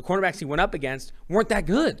Bowl, the cornerbacks he went up against weren't that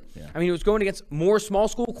good. Yeah. I mean, he was going against more small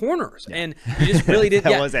school corners, and he just really did.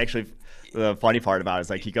 That was actually the funny part about it is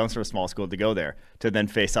like he comes from a small school to go there to then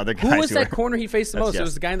face other guys. Who was that corner he faced the most? It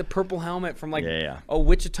was the guy in the purple helmet from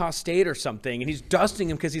Wichita State or something, and he's dusting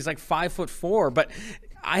him because he's like 5'4". But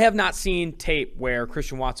I have not seen tape where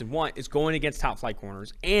Christian Watson is going against top flight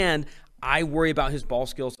corners, and I worry about his ball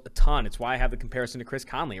skills a ton. It's why I have the comparison to Chris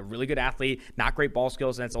Conley, a really good athlete, not great ball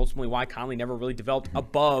skills, and that's ultimately why Conley never really developed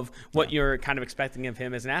above what you're kind of expecting of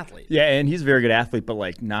him as an athlete. Yeah, and he's a very good athlete, but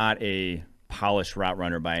like not a polished route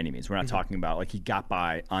runner by any means. We're not talking about like he got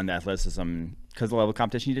by on the athleticism because the level of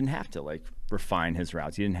competition. He didn't have to like refine his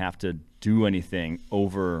routes. He didn't have to do anything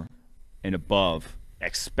over and above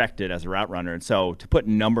expected as a route runner. And so to put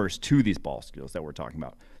numbers to these ball skills that we're talking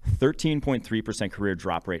about, 13.3% career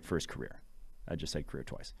drop rate for his career. I just said career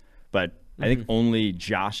twice. But I think only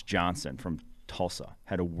Josh Johnson from Tulsa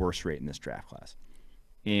had a worse rate in this draft class.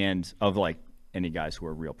 And of like any guys who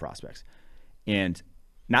are real prospects. And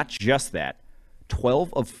not just that,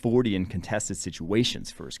 12 of 40 in contested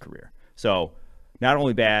situations for his career. So not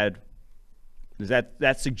only bad,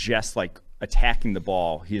 that suggests like attacking the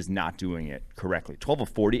ball, he is not doing it correctly. 12 of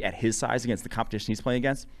 40 at his size against the competition he's playing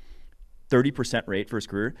against, 30% rate for his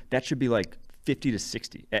career. That should be like 50 to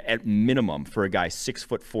 60 at minimum for a guy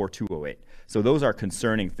 6'4", 208. So those are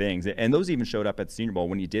concerning things. And those even showed up at the Senior Bowl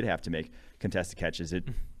when he did have to make contested catches. It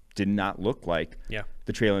did not look like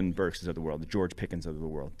the Traylon Burks of the world, the George Pickens of the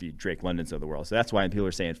world, the Drake Londons of the world. So that's why people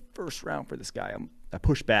are saying first round for this guy. I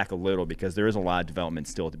push back a little because there is a lot of development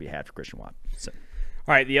still to be had for Christian Watt. So.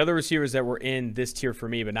 All right, the other receivers that were in this tier for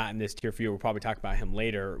me, but not in this tier for you, we'll probably talk about him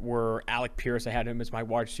later, were Alec Pierce. I had him as my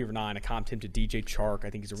wide receiver 9. I comped him to DJ Chark. I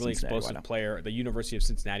think he's a really explosive player, the University of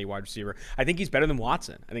Cincinnati wide receiver. I think he's better than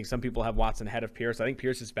Watson. I think some people have Watson ahead of Pierce. I think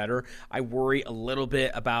Pierce is better. I worry a little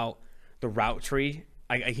bit about the route tree.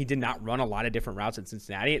 He did not run a lot of different routes at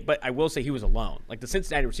Cincinnati, but I will say he was alone. Like the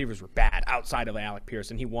Cincinnati receivers were bad outside of Alec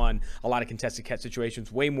Pierce, and he won a lot of contested catch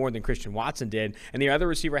situations way more than Christian Watson did. And the other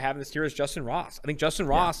receiver I have in this tier is Justin Ross. I think Justin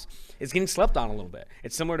Ross is getting slept on a little bit.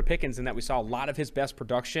 It's similar to Pickens in that we saw a lot of his best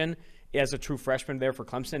production as a true freshman there for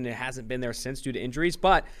Clemson, and it hasn't been there since due to injuries.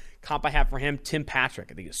 But comp I have for him, Tim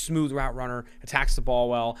Patrick. I think he's a smooth route runner, attacks the ball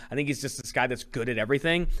well. I think he's just this guy that's good at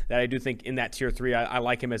everything that I do think in that tier 3, I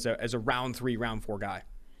like him as a round 3, round 4 guy.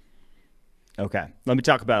 Okay, let me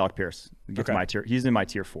talk about Alec Pierce. Get to my tier. He's in my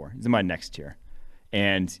tier 4. He's in my next tier.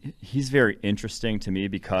 And he's very interesting to me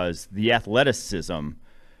because the athleticism,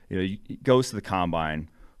 he goes to the combine,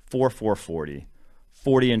 4.4 40,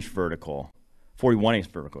 40-inch vertical, 41-inch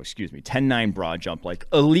vertical, 10.9 broad jump, like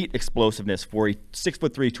elite explosiveness for a 6'3",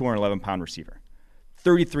 211-pound receiver.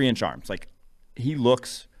 33-inch arms. Like he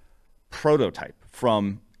looks prototype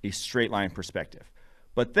from a straight line perspective.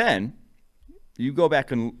 But then you go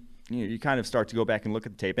back and you kind of start to go back and look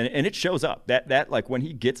at the tape, and it shows up that like when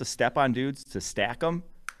he gets a step on dudes to stack them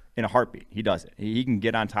in a heartbeat, he does it. He can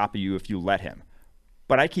get on top of you if you let him.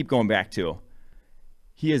 But I keep going back to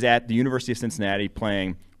he is at the University of Cincinnati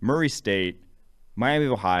playing Murray State, Miami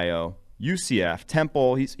of Ohio, UCF,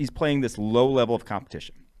 Temple. He's playing this low level of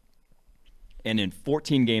competition. And in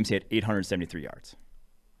 14 games, he had 873 yards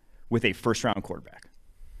with a first-round quarterback.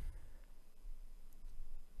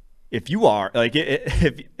 If you are, like,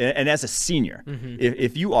 and as a senior,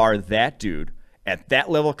 if you are that dude At that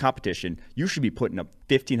level of competition, you should be putting up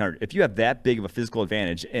 1,500. If you have that big of a physical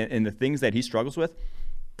advantage, and the things that he struggles with,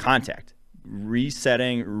 contact,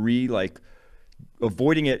 resetting,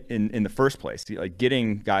 avoiding it in the first place, like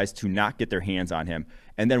getting guys to not get their hands on him.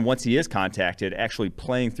 And then once he is contacted, actually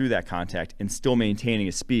playing through that contact and still maintaining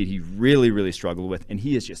his speed, he really, really struggled with. And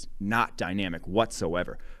he is just not dynamic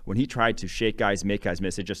whatsoever. When he tried to shake guys, make guys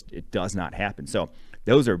miss, it does not happen. So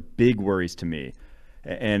those are big worries to me.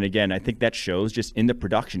 And again, I think that shows just in the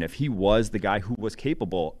production. If he was the guy who was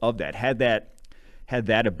capable of that, had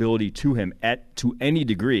that ability to him to any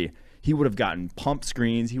degree, he would have gotten pump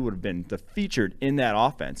screens. He would have been featured in that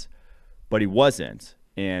offense, but he wasn't.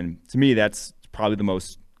 And to me, that's probably the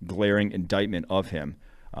most glaring indictment of him,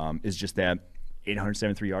 is just that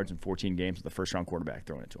 873 yards in 14 games with the first-round quarterback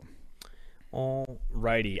throwing it to him. All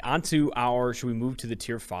righty. On to should we move to the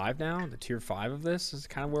tier 5 now? The tier 5 of this is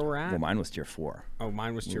kind of where we're at. Well, mine was tier 4. Oh,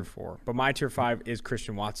 mine was tier 4. But my tier 5 is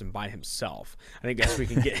Christian Watson by himself. I think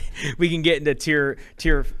we can get into your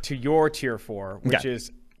tier 4, which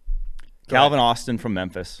is Calvin Austin from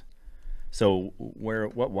Memphis. So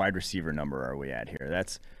what wide receiver number are we at here?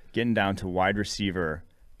 That's getting down to wide receiver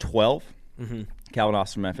 12. Mm-hmm. Calvin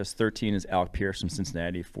Austin from Memphis. 13 is Alec Pierce from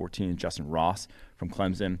Cincinnati. 14 is Justin Ross from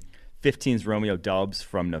Clemson. 15 is Romeo Doubs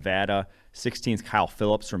from Nevada. 16 is Kyle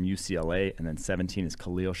Phillips from UCLA. And then 17 is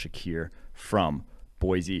Khalil Shakir from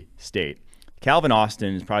Boise State. Calvin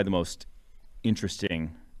Austin is probably the most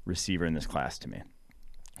interesting receiver in this class to me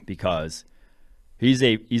because he's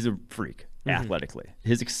a freak athletically.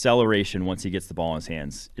 His acceleration once he gets the ball in his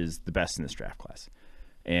hands is the best in this draft class.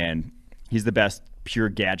 And he's the best pure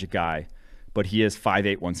gadget guy, but he is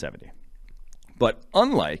 5'8", 170. But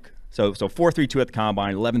unlike – So 4.32 at the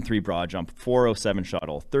combine, 11.3 broad jump, 4.07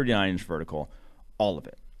 shuttle, 39-inch vertical, all of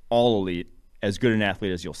it. All elite, as good an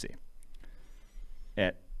athlete as you'll see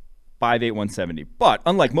at 5'8", 170. But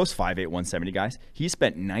unlike most 5'8", 170 guys, he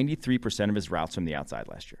spent 93% of his routes from the outside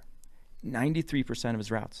last year. 93% of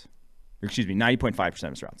his routes. 90.5% of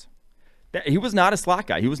his routes. He was not a slot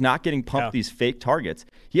guy. He was not getting pumped these fake targets.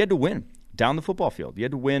 He had to win down the football field. He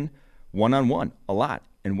had to win one-on-one a lot.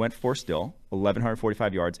 And went for still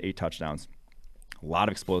 1,145 yards, 8 touchdowns, a lot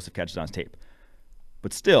of explosive catches on his tape.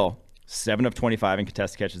 But still, 7 of 25 in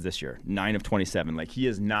contested catches this year, 9 of 27. Like, he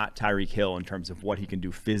is not Tyreek Hill in terms of what he can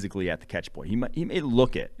do physically at the catch point. He may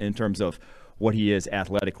look it in terms of what he is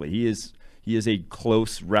athletically. He is a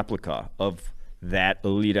close replica of that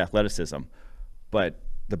elite athleticism. But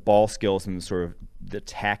the ball skills and sort of the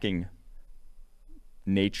attacking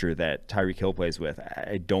nature that Tyreek Hill plays with,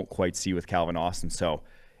 I don't quite see with Calvin Austin. So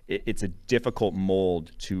it's a difficult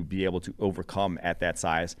mold to be able to overcome at that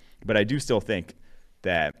size. But I do still think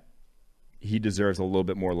that he deserves a little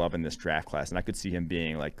bit more love in this draft class. And I could see him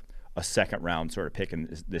being like a second round sort of pick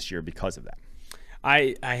in this year because of that.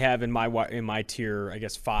 I have in my tier, I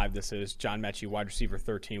guess 5, this is John Mechie, wide receiver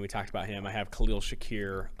 13. We talked about him. I have Khalil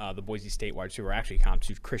Shakir, the Boise State wide receiver, actually comp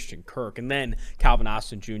to Christian Kirk, and then Calvin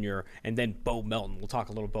Austin Jr., and then Bo Melton. We'll talk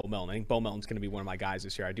a little Bo Melton. I think Bo Melton's going to be one of my guys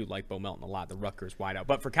this year. I do like Bo Melton a lot, the Rutgers wideout.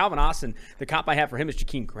 But for Calvin Austin, the comp I have for him is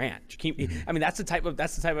Jakeem Grant. I mean, that's the type of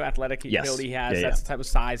athletic ability he has. That's the type of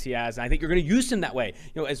size he has. And I think you're going to use him that way.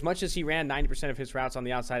 You know, as much as he ran 90% of his routes on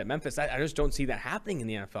the outside at Memphis, I just don't see that happening in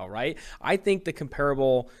the NFL, right? I think the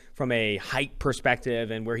comparable from a height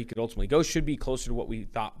perspective and where he could ultimately go should be closer to what we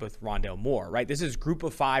thought with Rondale Moore, right? This is group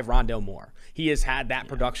of 5 Rondale Moore. He has had that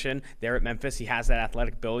production there at Memphis. He has that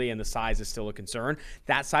athletic ability, and the size is still a concern.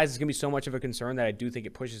 That size is going to be so much of a concern that I do think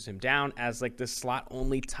it pushes him down as like this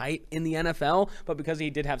slot-only type in the NFL. But because he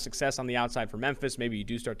did have success on the outside for Memphis, maybe you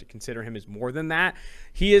do start to consider him as more than that.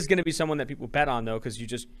 He is going to be someone that people bet on, though, because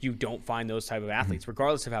you don't find those type of athletes,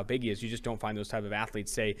 regardless of how big he is. You just don't find those type of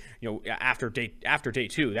athletes, say, after day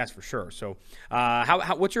 2. That's for sure. So,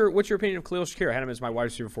 what's your opinion of Khalil Shakir? I had him as my wide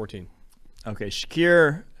receiver 14. Okay,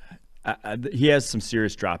 Shakir, he has some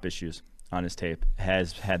serious drop issues on his tape.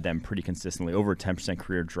 Has had them pretty consistently, over a 10%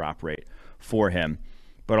 career drop rate for him,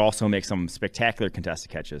 but also makes some spectacular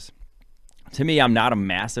contested catches. To me, I'm not a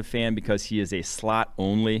massive fan because he is a slot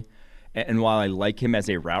only, and while I like him as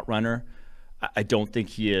a route runner, I don't think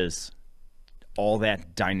he is all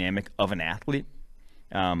that dynamic of an athlete.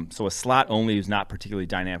 So a slot only who's not particularly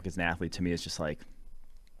dynamic as an athlete to me is just like,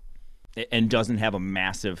 and doesn't have a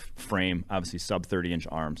massive frame, obviously sub 30-inch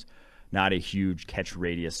arms, not a huge catch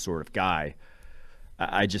radius sort of guy.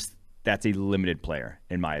 That's a limited player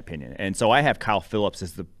in my opinion. And so I have Kyle Phillips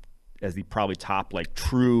as the probably top like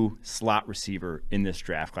true slot receiver in this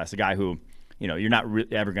draft class, a guy who, you're not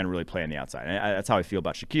ever going to really play on the outside. And that's how I feel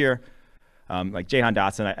about Shakir. Like Jahan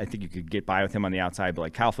Dotson, I think you could get by with him on the outside, but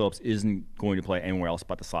like Kyle Phillips isn't going to play anywhere else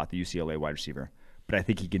but the slot, the UCLA wide receiver. But I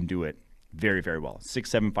think he can do it very, very well.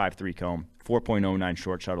 6'7", 5'3" comb, 4.09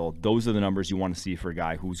 short shuttle. Those are the numbers you want to see for a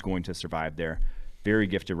guy who's going to survive there. Very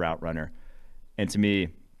gifted route runner. And to me,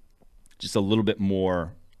 just a little bit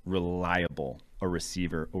more reliable a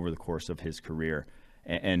receiver over the course of his career,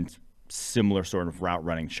 and similar sort of route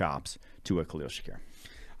running chops to a Khalil Shakir.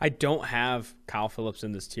 I don't have Kyle Phillips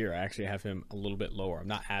in this tier. I actually have him a little bit lower. I'm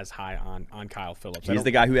not as high on Kyle Phillips. He's the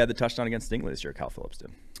guy who had the touchdown against Stingley this year, Kyle Phillips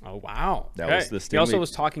did. Oh, wow. That was the Stingley. He also was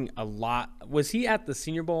talking a lot. Was he at the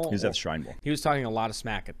Senior Bowl? He was at the Shrine Bowl. He was talking a lot of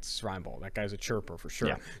smack at the Shrine Bowl. That guy's a chirper for sure.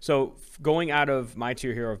 Yeah. So going out of my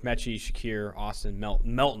tier here of Mechie, Shakir, Austin,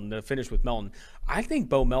 Melton, to finish with Melton, I think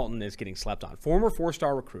Bo Melton is getting slept on. Former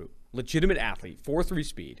 4-star recruit, legitimate athlete, 4.3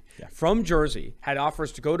 speed, from Jersey, had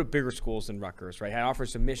offers to go to bigger schools than Rutgers, right? Had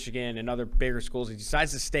offers to Michigan and other bigger schools. He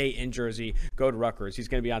decides to stay in Jersey, go to Rutgers. He's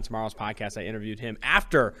going to be on tomorrow's podcast. I interviewed him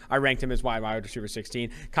after I ranked him as wide receiver 16.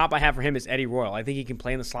 Comp I have for him is Eddie Royal. I think he can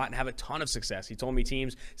play in the slot and have a ton of success. He told me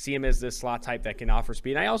teams see him as this slot type that can offer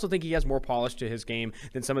speed. And I also think he has more polish to his game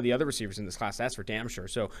than some of the other receivers in this class. That's for damn sure.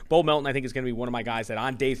 So Bo Melton, I think, is going to be one of my guys that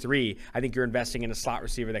on day 3, I think you're investing in a slot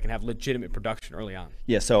receiver that can have legitimate production early on.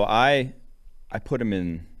 Yeah, so I put him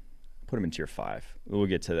in tier 5. We'll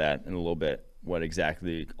get to that in a little bit, what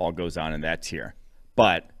exactly all goes on in that tier.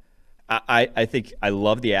 But I think I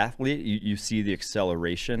love the athlete. You see the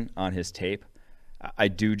acceleration on his tape. I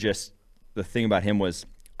do just – the thing about him was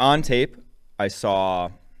on tape I saw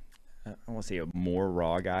 – I don't want to say a more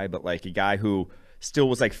raw guy, but like a guy who still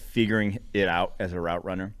was like figuring it out as a route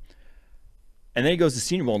runner. And then he goes to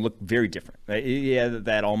Senior Bowl and looked very different. He had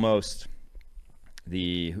that almost –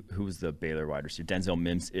 who was the Baylor wide receiver, Denzel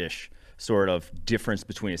Mims-ish sort of difference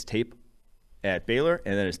between his tape at Baylor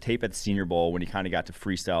and then his tape at the Senior Bowl when he kind of got to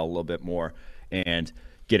freestyle a little bit more and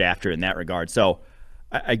get after it in that regard. So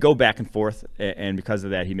I go back and forth, and because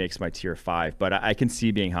of that, he makes my tier 5. But I can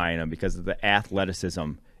see being high in him because of the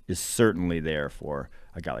athleticism is certainly there for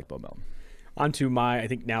a guy like Bo Melton. On to my, I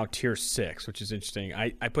think now tier 6, which is interesting.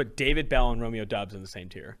 I put David Bell and Romeo Doubs in the same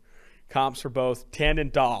tier. Comps for both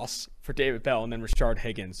Tandon Doss for David Bell and then Rashard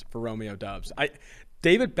Higgins for Romeo Doubs.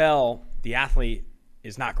 David Bell, the athlete,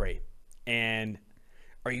 is not great. And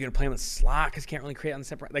are you going to play him in slot because he can't really create on the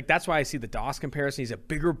separate? Like, that's why I see the Doss comparison. He's a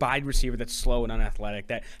bigger, wide receiver that's slow and unathletic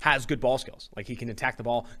that has good ball skills. Like, he can attack the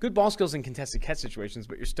ball. Good ball skills in contested catch situations,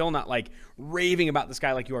 but you're still not, like, raving about this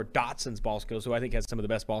guy like you are Dotson's ball skills, who I think has some of the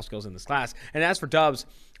best ball skills in this class. And as for Doubs,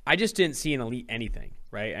 I just didn't see an elite anything,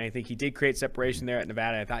 right? And I think he did create separation there at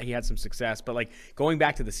Nevada. I thought he had some success, but like going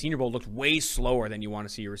back to the Senior Bowl looked way slower than you want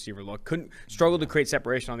to see your receiver look. Struggled to create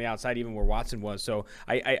separation on the outside, even where Watson was. So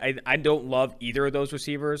I don't love either of those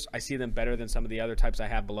receivers. I see them better than some of the other types I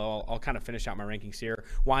have below. I'll kind of finish out my rankings here.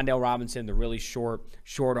 Wan'Dale Robinson, the really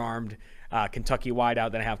short-armed Kentucky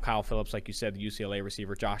wideout. Then I have Kyle Phillips, like you said, the UCLA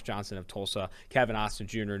receiver, Josh Johnson of Tulsa, Kevin Austin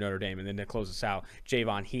Jr., Notre Dame, and then to close us out,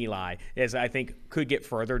 Javon Healy, is I think could get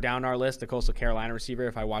further down our list, the Coastal Carolina receiver,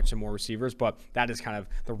 if I watch some more receivers, but that is kind of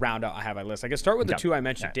the roundout I have on my list. I guess start with the two I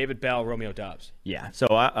mentioned, David Bell, Romeo Doubs. Yeah, so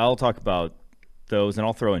I'll talk about those, and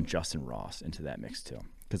I'll throw in Justin Ross into that mix too,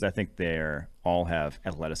 because I think they all have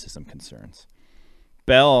athleticism concerns.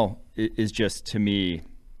 Bell is just, to me,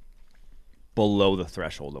 below the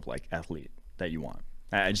threshold of like athlete that you want.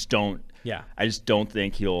 I just don't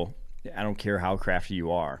think I don't care how crafty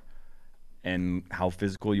you are and how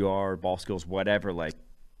physical you are, ball skills, whatever, like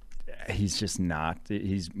he's just not.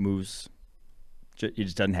 He just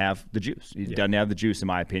doesn't have the juice. He doesn't have the juice, in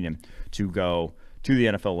my opinion, to go to the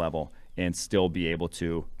NFL level and still be able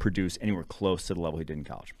to produce anywhere close to the level he did in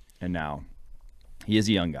college. And now he is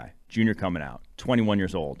a young guy, junior coming out, 21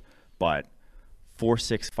 years old, but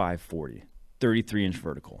 4'6", 540. 33-inch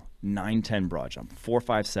vertical, 9'10" broad jump,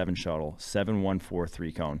 4.57 shuttle, 7.14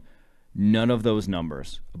 3-cone. None of those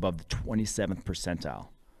numbers above the 27th percentile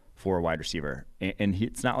for a wide receiver. And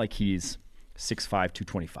it's not like he's 6'5",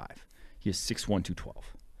 225. He is 6'1",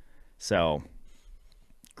 212. So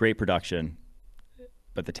great production,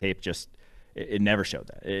 but the tape just it never showed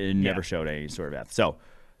that. It never showed any sort of that. So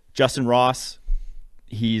Justin Ross,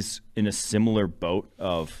 he's in a similar boat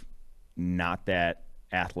of not that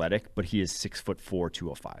athletic, but he is 6'4",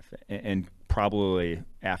 205, and probably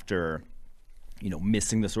after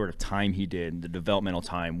missing the sort of time he did, the developmental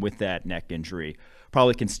time with that neck injury,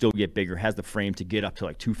 probably can still get bigger, has the frame to get up to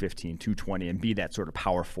like 215, 220, and be that sort of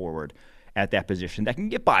power forward at that position that can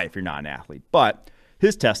get by if you're not an athlete. But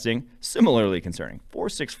his testing, similarly concerning,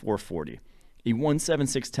 4.6, 440, a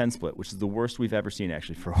 1.76 10 split, which is the worst we've ever seen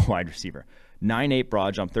actually for a wide receiver, 9.8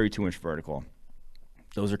 broad jump, 32-inch vertical,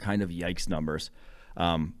 Those are kind of yikes numbers.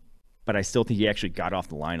 But I still think he actually got off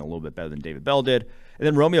the line a little bit better than David Bell did. And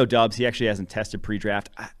then Romeo Doubs, he actually hasn't tested pre-draft.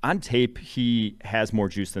 On tape, he has more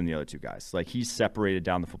juice than the other two guys. Like, he's separated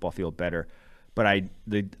down the football field better. But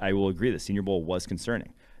I will agree, the Senior Bowl was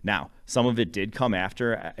concerning. Now, some of it did come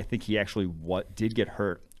after. I think he actually did get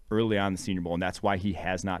hurt early on in the Senior Bowl, and that's why he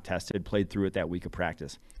has not tested, played through it that week of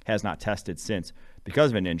practice, has not tested since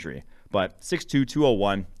because of an injury. But 6'2",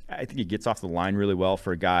 201, I think he gets off the line really well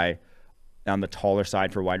for a guy on the taller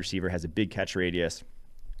side for a wide receiver, has a big catch radius.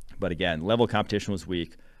 But again, level of competition was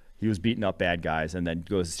weak. He was beating up bad guys and then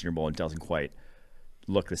goes to the Senior Bowl and doesn't quite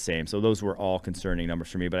look the same. So those were all concerning numbers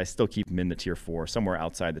for me, but I still keep him in the tier 4, somewhere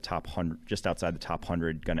outside the top 100, just outside the top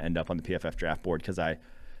 100, going to end up on the PFF draft board because I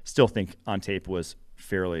still think on tape was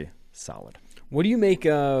fairly solid. What do you make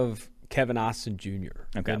of Kevin Austin Jr.?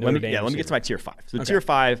 Okay, let me get to my tier 5. So tier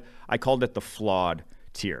 5, I called it the flawed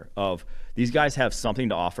tier of these guys have something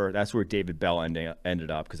to offer. That's where David Bell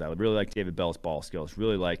ended up because I really like David Bell's ball skills,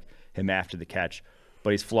 really like him after the catch, but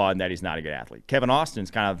he's flawed in that he's not a good athlete. Kevin Austin's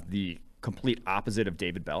kind of the complete opposite of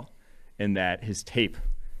David Bell in that his tape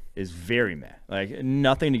is very meh. Like,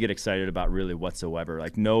 nothing to get excited about really whatsoever.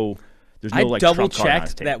 Like, there's no like double trump card on his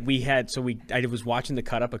checked tape. that we had. So I was watching the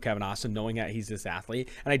cut up of Kevin Austin, knowing that he's this athlete,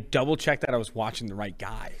 and I double checked that I was watching the right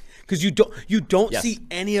guy because you don't Yes. see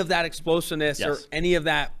any of that explosiveness or Yes. any of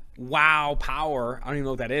that wow power. I don't even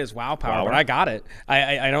know what that is. Wow power, Wow. but I got it.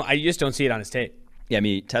 I just don't see it on his tape. Yeah, I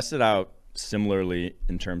mean, he tested out similarly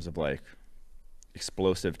in terms of like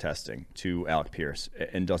explosive testing to Alec Pierce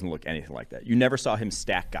and doesn't look anything like that. You never saw him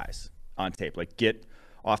stack guys on tape, like get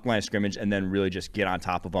off the line of scrimmage and then really just get on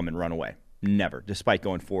top of them and run away. Never, despite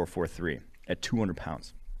going 4.43 at 200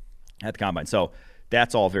 pounds at the combine. So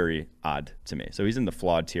that's all very odd to me. So he's in the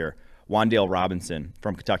flawed tier. Wan'Dale Robinson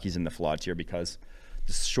from Kentucky's in the flawed tier because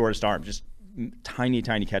the shortest arm, just tiny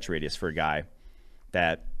catch radius for a guy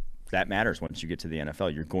that matters once you get to the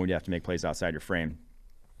NFL. You're going to have to make plays outside your frame.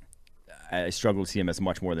 I struggle to see him as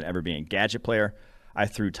much more than ever being a gadget player. I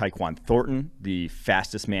threw Tyquan Thornton, the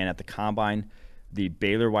fastest man at the combine, the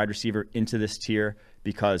Baylor wide receiver, into this tier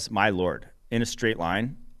because, my Lord, in a straight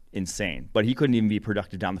line, insane. But he couldn't even be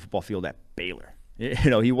productive down the football field at Baylor.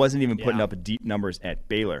 He wasn't even putting up deep numbers at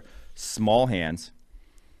Baylor. Small hands,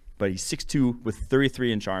 but he's 6'2" with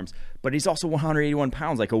 33-inch arms. But he's also 181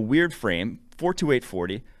 pounds, like a weird frame, 4.28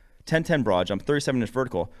 40. 10-10 broad jump, 37-inch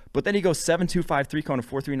vertical, but then he goes 7.25 3-cone and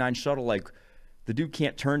 4.39 shuttle. Like, the dude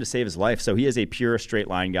can't turn to save his life. So he is a pure straight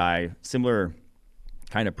line guy, similar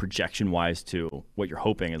kind of projection-wise to what you're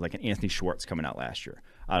hoping is like an Anthony Schwartz coming out last year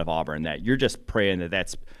out of Auburn, that you're just praying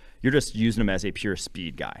you're just using him as a pure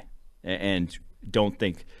speed guy and don't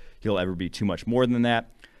think he'll ever be too much more than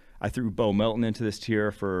that. I threw Bo Melton into this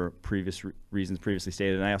tier for previous reasons previously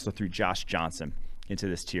stated, and I also threw Josh Johnson into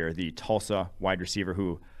this tier, the Tulsa wide receiver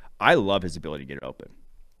who I love his ability to get it open,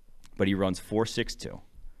 but he runs 4.62.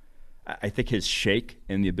 I think his shake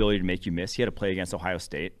and the ability to make you miss. He had a play against Ohio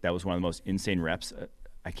State. That was one of the most insane reps.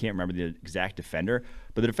 I can't remember the exact defender,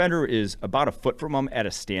 but the defender is about a foot from him at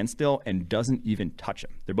a standstill and doesn't even touch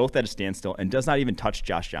him. They're both at a standstill and does not even touch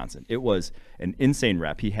Josh Johnson. It was an insane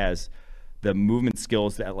rep. He has the movement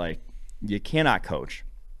skills that like you cannot coach,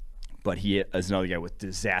 but he is another guy with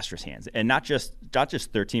disastrous hands, and not just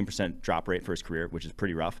 13% drop rate for his career, which is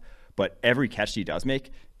pretty rough, but every catch he does make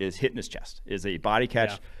is hitting his chest, is a body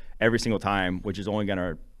catch every single time, which is only going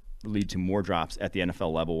to lead to more drops at the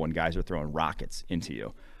NFL level when guys are throwing rockets into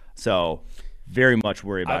you. So very much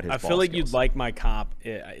worry about his ball I feel like skills. you'd like my comp.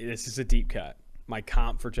 This is a deep cut. My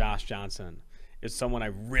comp for Josh Johnson is someone I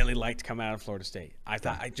really liked coming out of Florida State.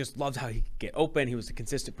 I just loved how he could get open. He was a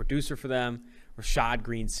consistent producer for them. Rashad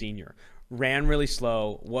Green Sr. ran really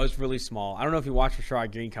slow, was really small. I don't know if you watched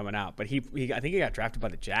Rashad Green coming out, but I think he got drafted by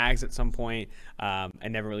the Jags at some point and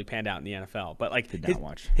never really panned out in the NFL. But like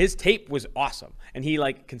his tape was awesome, and he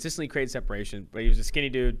like consistently created separation. But he was a skinny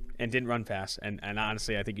dude and didn't run fast. And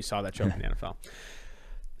honestly, I think you saw that show up in the NFL.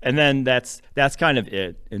 And then that's kind of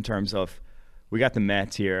it in terms of we got the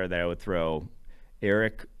Mets here that I would throw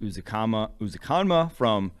Eric Uzikanma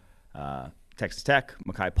from Texas Tech,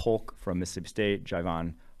 Makai Polk from Mississippi State,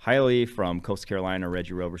 Javon Hiley from Coastal Carolina,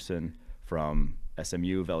 Reggie Roberson from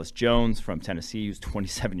SMU, Velus Jones from Tennessee, who's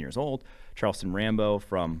 27 years old, Charleston Rambo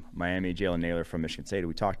from Miami, Jalen Naylor from Michigan State, who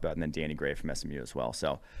we talked about, and then Danny Gray from SMU as well.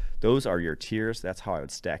 So those are your tiers. That's how I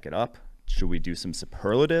would stack it up. Should we do some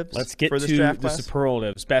superlatives? Let's get for this to draft the class?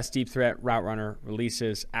 superlatives. Best deep threat, route runner,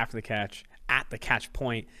 releases, after the catch, at the catch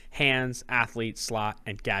point, hands, athlete, slot,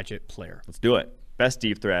 and gadget player. Let's do it. Best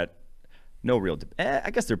deep threat. No real I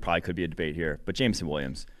guess there probably could be a debate here, but Jameson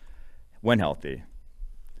Williams, when healthy,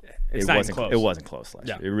 It's not even close. It wasn't close last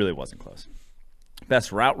year. It really wasn't close.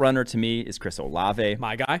 Best route runner to me is Chris Olave.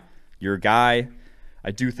 My guy. Your guy.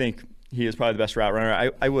 I do think he is probably the best route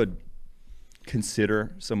runner. I would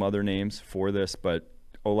consider some other names for this, but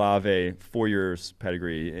Olave, 4 years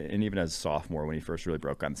pedigree, and even as a sophomore when he first really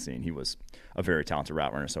broke on the scene, he was a very talented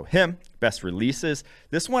route runner. So him, best releases.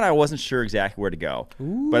 This one I wasn't sure exactly where to go.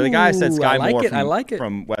 But the guy said Sky Moore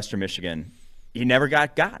from Western Michigan. He never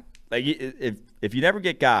got. Like if you never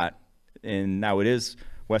get got, and now it is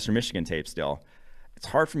Western Michigan tape still, it's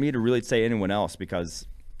hard for me to really say anyone else because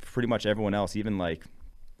pretty much everyone else, even like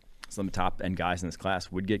some of the top end guys in this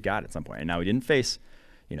class, would get got at some point. And now he didn't face,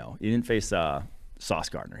 Sauce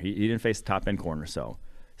Gardner. He didn't face the top end corner, so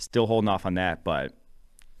still holding off on that. But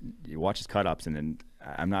you watch his cut ups, and then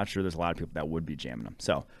I'm not sure there's a lot of people that would be jamming him.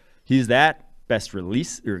 So he's that. Best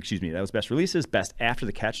release, that was best releases. Best after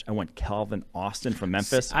the catch, I went Calvin Austin from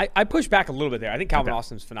Memphis. I pushed back a little bit there. I think Calvin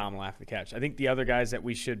Austin's phenomenal after the catch. I think the other guys that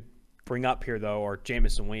we should bring up here, though, are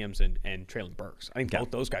Jamison Williams and Traylon Burks. I think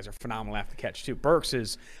both those guys are phenomenal after the catch, too. Burks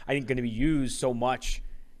is, I think, going to be used so much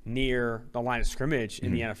near the line of scrimmage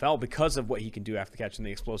in the NFL because of what he can do after the catch and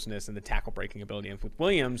the explosiveness and the tackle breaking ability. And with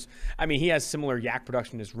Williams, I mean, he has similar yak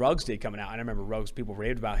production as Ruggs did coming out. And I remember Ruggs, people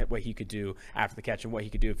raved about what he could do after the catch and what he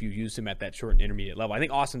could do if you used him at that short and intermediate level. I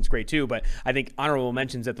think Austin's great too, but I think honorable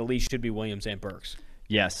mentions at the least should be Williams and Burks.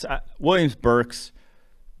 Yes, Williams, Burks,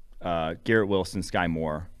 Garrett Wilson, Sky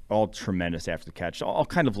Moore, all tremendous after the catch, all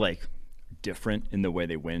kind of like different in the way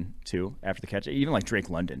they win too after the catch. Even like Drake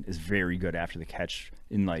London is very good after the catch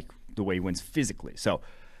in like the way he wins physically. So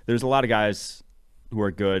there's a lot of guys who are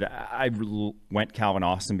good. I went Calvin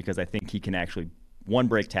Austin because I think he can actually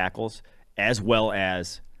break tackles as well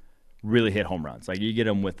as really hit home runs. Like you get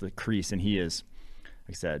him with the crease, and he is,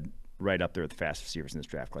 like I said, right up there with the fast receivers in this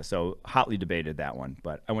draft class. So hotly debated that one,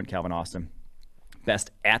 but I went Calvin Austin. Best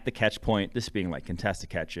at the catch point, this being like contested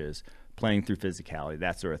catches, playing through physicality,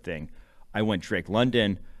 that sort of thing. I went Drake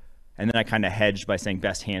London, and then I kind of hedged by saying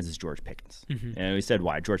best hands is George Pickens. And we said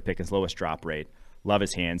why. George Pickens, lowest drop rate, love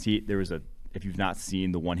his hands. If you've not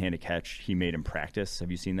seen the one-handed catch he made in practice,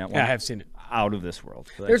 have you seen that one? Yeah, I have seen it. Out of this world.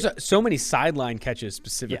 There's so many sideline catches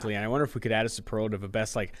specifically, and I wonder if we could add a superlative of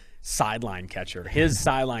best like sideline catcher. His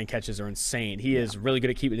sideline catches are insane. He is really good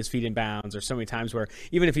at keeping his feet in bounds. There's so many times where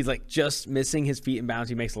even if he's like just missing his feet in bounds,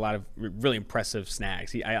 he makes a lot of really impressive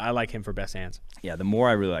snags. I like him for best hands. Yeah, the more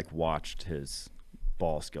I really watched his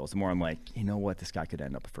ball skills, the more I'm like, you know what, this guy could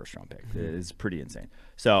end up a first-round pick. It's pretty insane.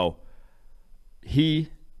 So he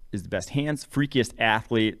is the best hands, freakiest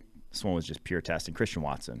athlete. This one was just pure testing. Christian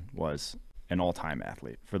Watson was an all-time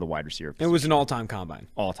athlete for the wide receiver position. It was an all-time combine.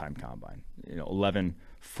 All-time combine.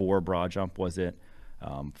 11.4 broad jump was it?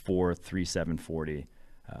 4.37 40.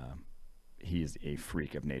 He is a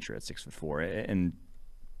freak of nature at 6'4", and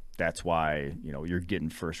that's why you're getting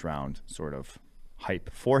first-round sort of hype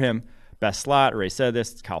for him. Best slot, already said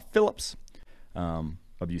this, it's Kyle Phillips of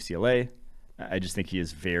UCLA. I just think he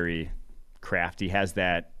is very crafty. Has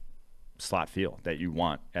that slot feel that you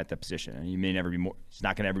want at that position. And he may never be more. It's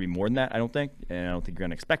not going to ever be more than that, I don't think. And I don't think you're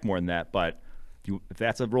going to expect more than that. But if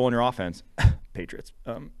that's a role in your offense, Patriots,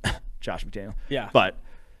 Josh McDaniel. Yeah. But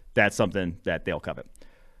that's something that they'll covet.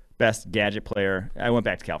 Best gadget player. I went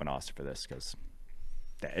back to Calvin Austin for this because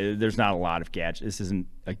there's not a lot of gadgets. This isn't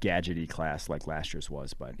a gadgety class like last year's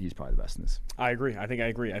was, but he's probably the best in this. I agree. I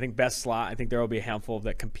think best slot, I think there will be a handful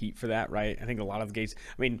that compete for that, right? I think a lot of the gates,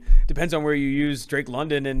 depends on where you use Drake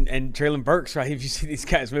London and Traylon Burks, right? If you see these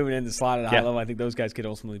guys moving in the slot at a high level, I think those guys could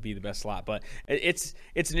ultimately be the best slot. But it's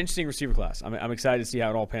an interesting receiver class. I'm excited to see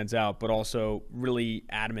how it all pans out, but also really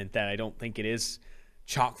adamant that I don't think it is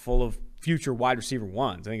chock full of future wide receiver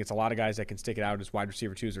ones. I think it's a lot of guys that can stick it out as wide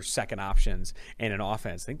receiver twos or second options in an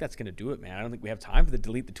offense. I think that's going to do it, man. I don't think we have time for the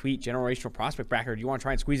delete the tweet generational prospect bracket. Or do you want to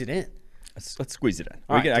try and squeeze it in? Let's squeeze it in.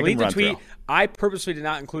 All right, delete the tweet. I purposely did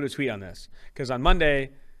not include a tweet on this because on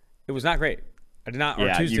Monday it was not great. I did not.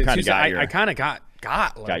 Or Tuesday, I kind of got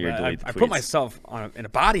your delete. I put myself in a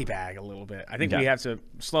body bag a little bit. I think we have to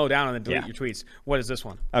slow down and then delete your tweets. What is this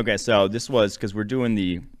one? Okay, so this was because we're doing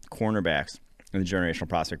the cornerbacks in the generational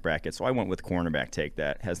prospect bracket. So I went with cornerback take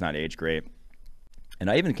that has not aged great. And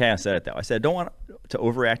I even kind of said it, though. I said I don't want to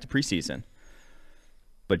overact the preseason,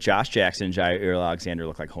 but Josh Jackson and Jair Alexander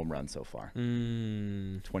look like home runs so far.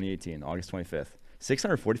 2018, August 25th.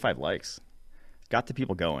 645 likes. Got the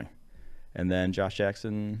people going. And then Josh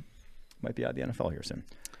Jackson might be out of the NFL here soon.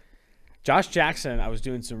 Josh Jackson, I was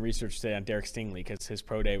doing some research today on Derek Stingley because his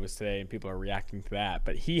pro day was today and people are reacting to that.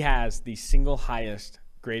 But he has the single highest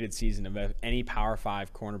graded season of any Power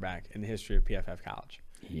 5 cornerback in the history of PFF College.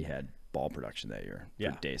 He had ball production that year.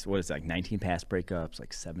 Yeah. For days. What is it, like 19 pass breakups,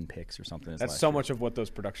 like 7 picks or something? That's so much of what those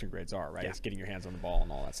production grades are, right? It's getting your hands on the ball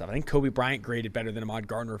and all that stuff. I think Kobe Bryant graded better than Ahmad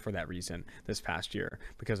Gardner for that reason this past year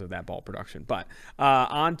because of that ball production. But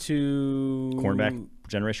on to cornerback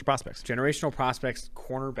generational prospects. Generational prospects,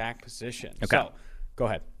 cornerback position. Okay. So go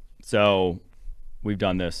ahead. So we've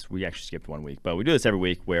done this. We actually skipped 1 week, but we do this every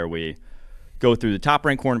week where we go through the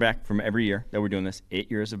top-ranked cornerback from every year that we're doing this.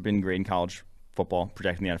 8 years have been grading college football,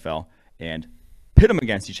 projecting the NFL, and pit them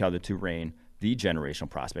against each other to reign the generational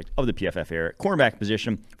prospect of the PFF era. Cornerback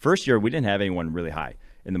position, first year, we didn't have anyone really high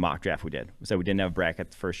in the mock draft we did. So we didn't have a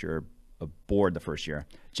bracket the first year, a board the first year.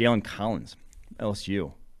 Jalen Collins,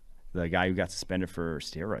 LSU, the guy who got suspended for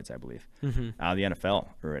steroids, I believe, out of the NFL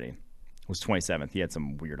already, was 27th. He had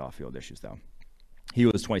some weird off-field issues, though. He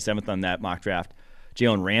was 27th on that mock draft.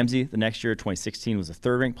 Jalen Ramsey, the next year, 2016, was the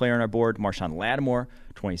third-ranked player on our board. Marshawn Lattimore,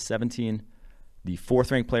 2017. The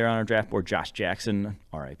fourth-ranked player on our draft board, Josh Jackson,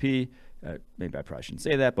 RIP. Maybe I probably shouldn't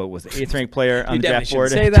say that, but was the eighth-ranked player on the draft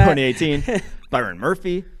board in 2018. Byron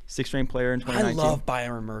Murphy, sixth-ranked player in 2019. I love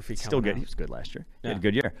Byron Murphy. Still good. Out. He was good last year. He had a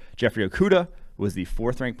good year. Jeffrey Okudah was the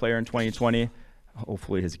fourth-ranked player in 2020.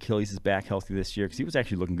 Hopefully his Achilles is back healthy this year because he was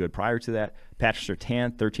actually looking good prior to that. Patrick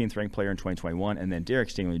Surtain, 13th-ranked player in 2021. And then Derek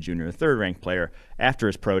Stingley Jr., the third-ranked player after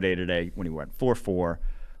his pro day today when he went 4.4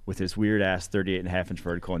 with his weird-ass 38.5-inch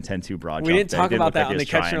vertical and 10.2 broad jump. We didn't talk about that on the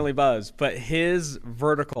Catch and Early Buzz, but his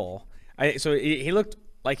vertical, so he looked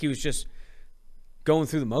like he was just going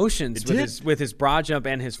through the motions with his broad jump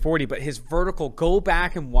and his 40, but his vertical, go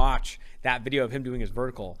back and watch that video of him doing his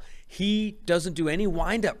vertical. He doesn't do any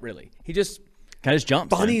wind-up, really. He just kind of just jumps.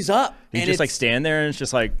 Bunnies up. He's just like standing there, and it's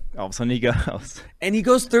just like all of a sudden he goes. And he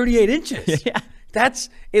goes 38 inches. Yeah.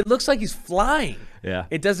 It looks like he's flying. Yeah.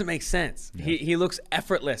 It doesn't make sense. Yeah. He looks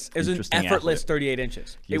effortless. It was an effortless 38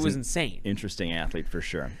 inches. It was insane. Interesting athlete for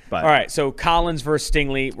sure. But all right, so Collins versus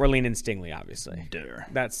Stingley. We're leaning Stingley, obviously. Duh.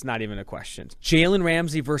 That's not even a question. Jalen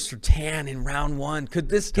Ramsey versus Surtain in round 1. Could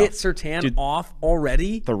this get Surtain off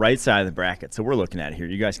already? The right side of the bracket. So we're looking at it here.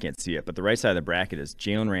 You guys can't see it, but the right side of the bracket is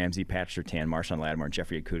Jalen Ramsey, Patrick Surtain, Marshawn Lattimore, and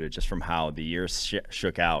Jeffrey Okudah, just from how the years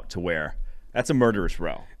shook out to where that's a murderous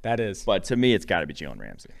row. That is. But to me, it's got to be Jalen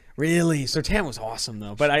Ramsey. Really? Surtain was awesome,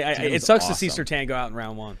 though. But it sucks to see Surtain go out in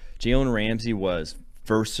round 1. Jalen Ramsey was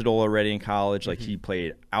versatile already in college. Like he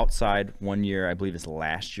played outside 1 year. I believe his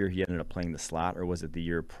last year he ended up playing the slot, or was it the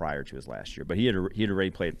year prior to his last year? But he had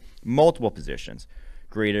already played multiple positions,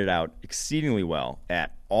 graded out exceedingly well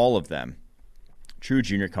at all of them. True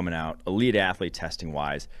junior coming out, elite athlete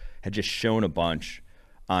testing-wise, had just shown a bunch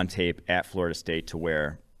on tape at Florida State to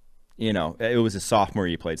where, it was a sophomore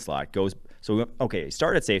year he played slot. He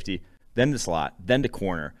started at safety, then to slot, then to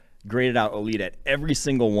corner, graded out elite at every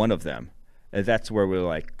single one of them. And that's where we were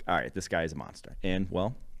like, all right, this guy is a monster. And,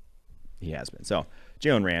 well, he has been. So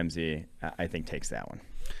Jalen Ramsey, I think, takes that one.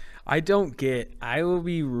 I will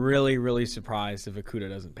be really, really surprised if Okudah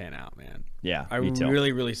doesn't pan out, man. Yeah, I'm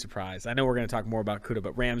really, really surprised. I know we're going to talk more about Okudah,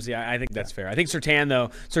 but Ramsey, I think that's fair. I think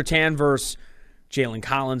Surtain versus Jalen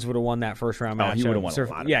Collins would have won that first round matchup. He would have won a lot of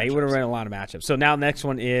matchups. He would have won a lot of matchups. So now the next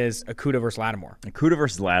one is Okudah versus Lattimore. Okudah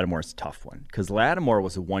versus Lattimore is a tough one because Lattimore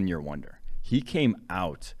was a one-year wonder. He came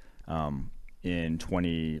out in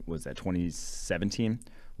 2017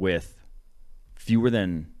 with fewer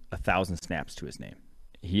than 1,000 snaps to his name.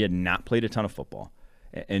 He had not played a ton of football.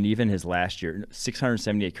 And even his last year,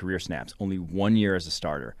 678 career snaps, only 1 year as a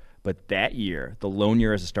starter. But that year, the lone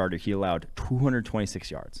year as a starter, he allowed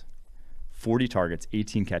 226 yards. 40 targets,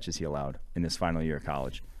 18 catches he allowed in this final year of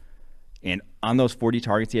college. And on those 40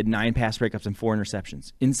 targets, he had 9 pass breakups and 4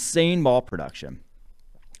 interceptions. Insane ball production.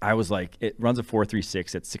 I was like, it runs a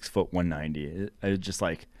 4.36 at 6 foot 190. It just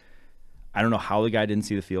like, I don't know how the guy didn't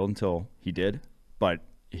see the field until he did, but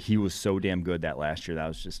he was so damn good that last year. That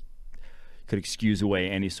was just, could excuse away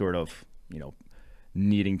any sort of,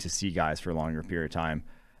 needing to see guys for a longer period of time.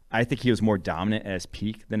 I think he was more dominant at his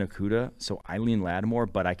peak than Okudah, so I lean Lattimore,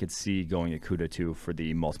 but I could see going Okudah too for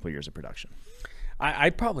the multiple years of production.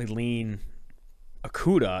 I'd probably lean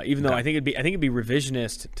Okudah, even though I think it'd be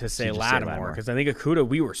revisionist to say Lattimore, because I think Okudah,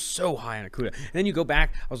 we were so high on Okudah. And then you go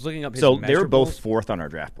back, I was looking up his measurables. They were both fourth on our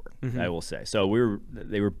draft board, I will say. So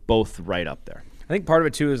they were both right up there. I think part of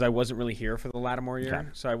it too is I wasn't really here for the Lattimore year,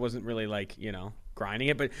 so I wasn't really grinding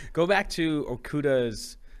it. But go back to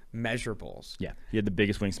Okudah's measurables. Yeah, he had the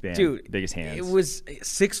biggest wingspan, biggest hands. It was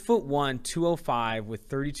 6'1", 205 with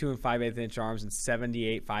 32 5/8 inch arms and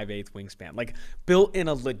 78 5/8 wingspan. Like built in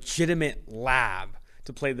a legitimate lab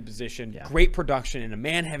to play the position. Yeah. Great production in a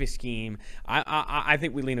man-heavy scheme. I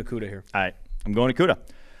think we lean Okudah here. All right, I'm going Okudah.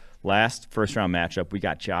 Last first-round matchup, we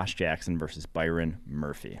got Josh Jackson versus Byron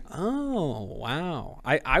Murphy. Oh, wow.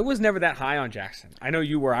 I was never that high on Jackson. I know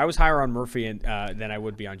you were. I was higher on Murphy than I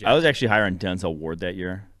would be on Jackson. I was actually higher on Denzel Ward that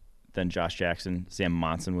year than Josh Jackson. Sam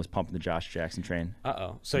Monson was pumping the Josh Jackson train.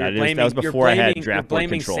 Uh-oh. So that you're blaming, that was before I had you're draft board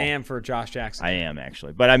blaming control. Sam for Josh Jackson. I am,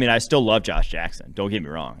 actually. But, I mean, I still love Josh Jackson. Don't get me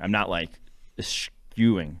wrong. I'm not, like,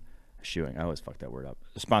 eschewing. I always fuck that word up.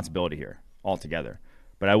 Responsibility here altogether.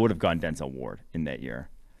 But I would have gone Denzel Ward in that year.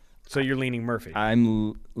 So you're leaning Murphy.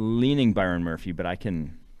 I'm leaning Byron Murphy, but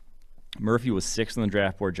Murphy was 6th on the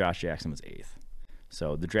draft board. Josh Jackson was 8th.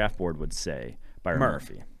 So the draft board would say Byron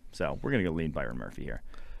Murphy. So we're going to lean Byron Murphy here.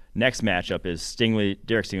 Next matchup is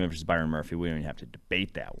Derek Stingley versus Byron Murphy. We don't even have to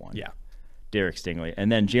debate that one. Yeah. Derek Stingley.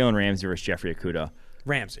 And then Jalen Ramsey versus Jeffrey Okudah.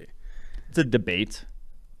 Ramsey. It's a debate,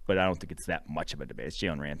 but I don't think it's that much of a debate. It's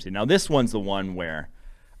Jalen Ramsey. Now, this one's the one where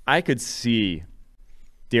I could see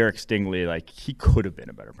Derek Stingley, like, he could have been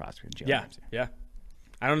a better prospect than Jalen Ramsey. Yeah.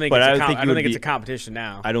 I don't think it's a competition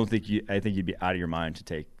now. I think you'd be out of your mind to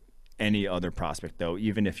take any other prospect, though,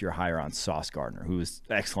 even if you're higher on Sauce Gardner, who was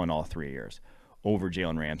excellent all 3 years, over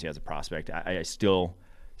Jalen Ramsey as a prospect. I still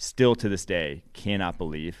to this day cannot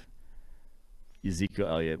believe Ezekiel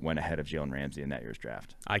Elliott went ahead of Jalen Ramsey in that year's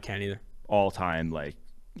draft. I can't either. All time, like,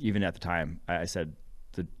 even at the time, I said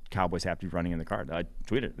the Cowboys have to be running in the card. I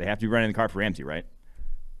tweeted, they have to be running in the card for Ramsey, right?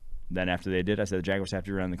 Then after they did, I said the Jaguars have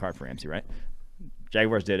to run the card for Ramsey, right?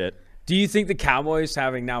 Jaguars did it. Do you think the Cowboys,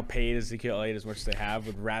 having now paid Ezekiel Elliott as much as they have,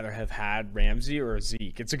 would rather have had Ramsey or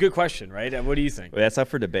Zeke? It's a good question, right? And what do you think? Well, that's up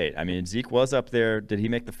for debate. I mean, Zeke was up there. Did he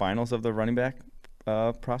make the finals of the running back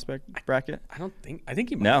prospect bracket? I think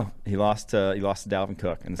he might. No, he lost to Dalvin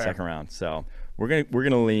Cook in the second round. So we're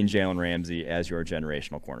gonna lean Jalen Ramsey as your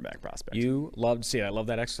generational cornerback prospect. You love to see it. I love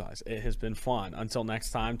that exercise. It has been fun. Until next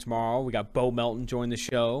time, tomorrow we got Bo Melton join the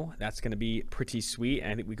show. That's going to be pretty sweet.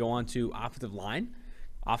 And I think we go on to offensive line.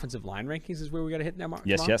 Offensive line rankings is where we got to hit now.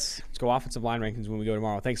 Yes. Let's go offensive line rankings when we go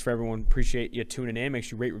tomorrow. Thanks for everyone. Appreciate you tuning in. Make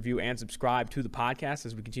sure you rate, review, and subscribe to the podcast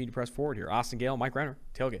as we continue to press forward here. Austin Gale, Mike Renner,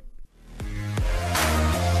 Tailgate.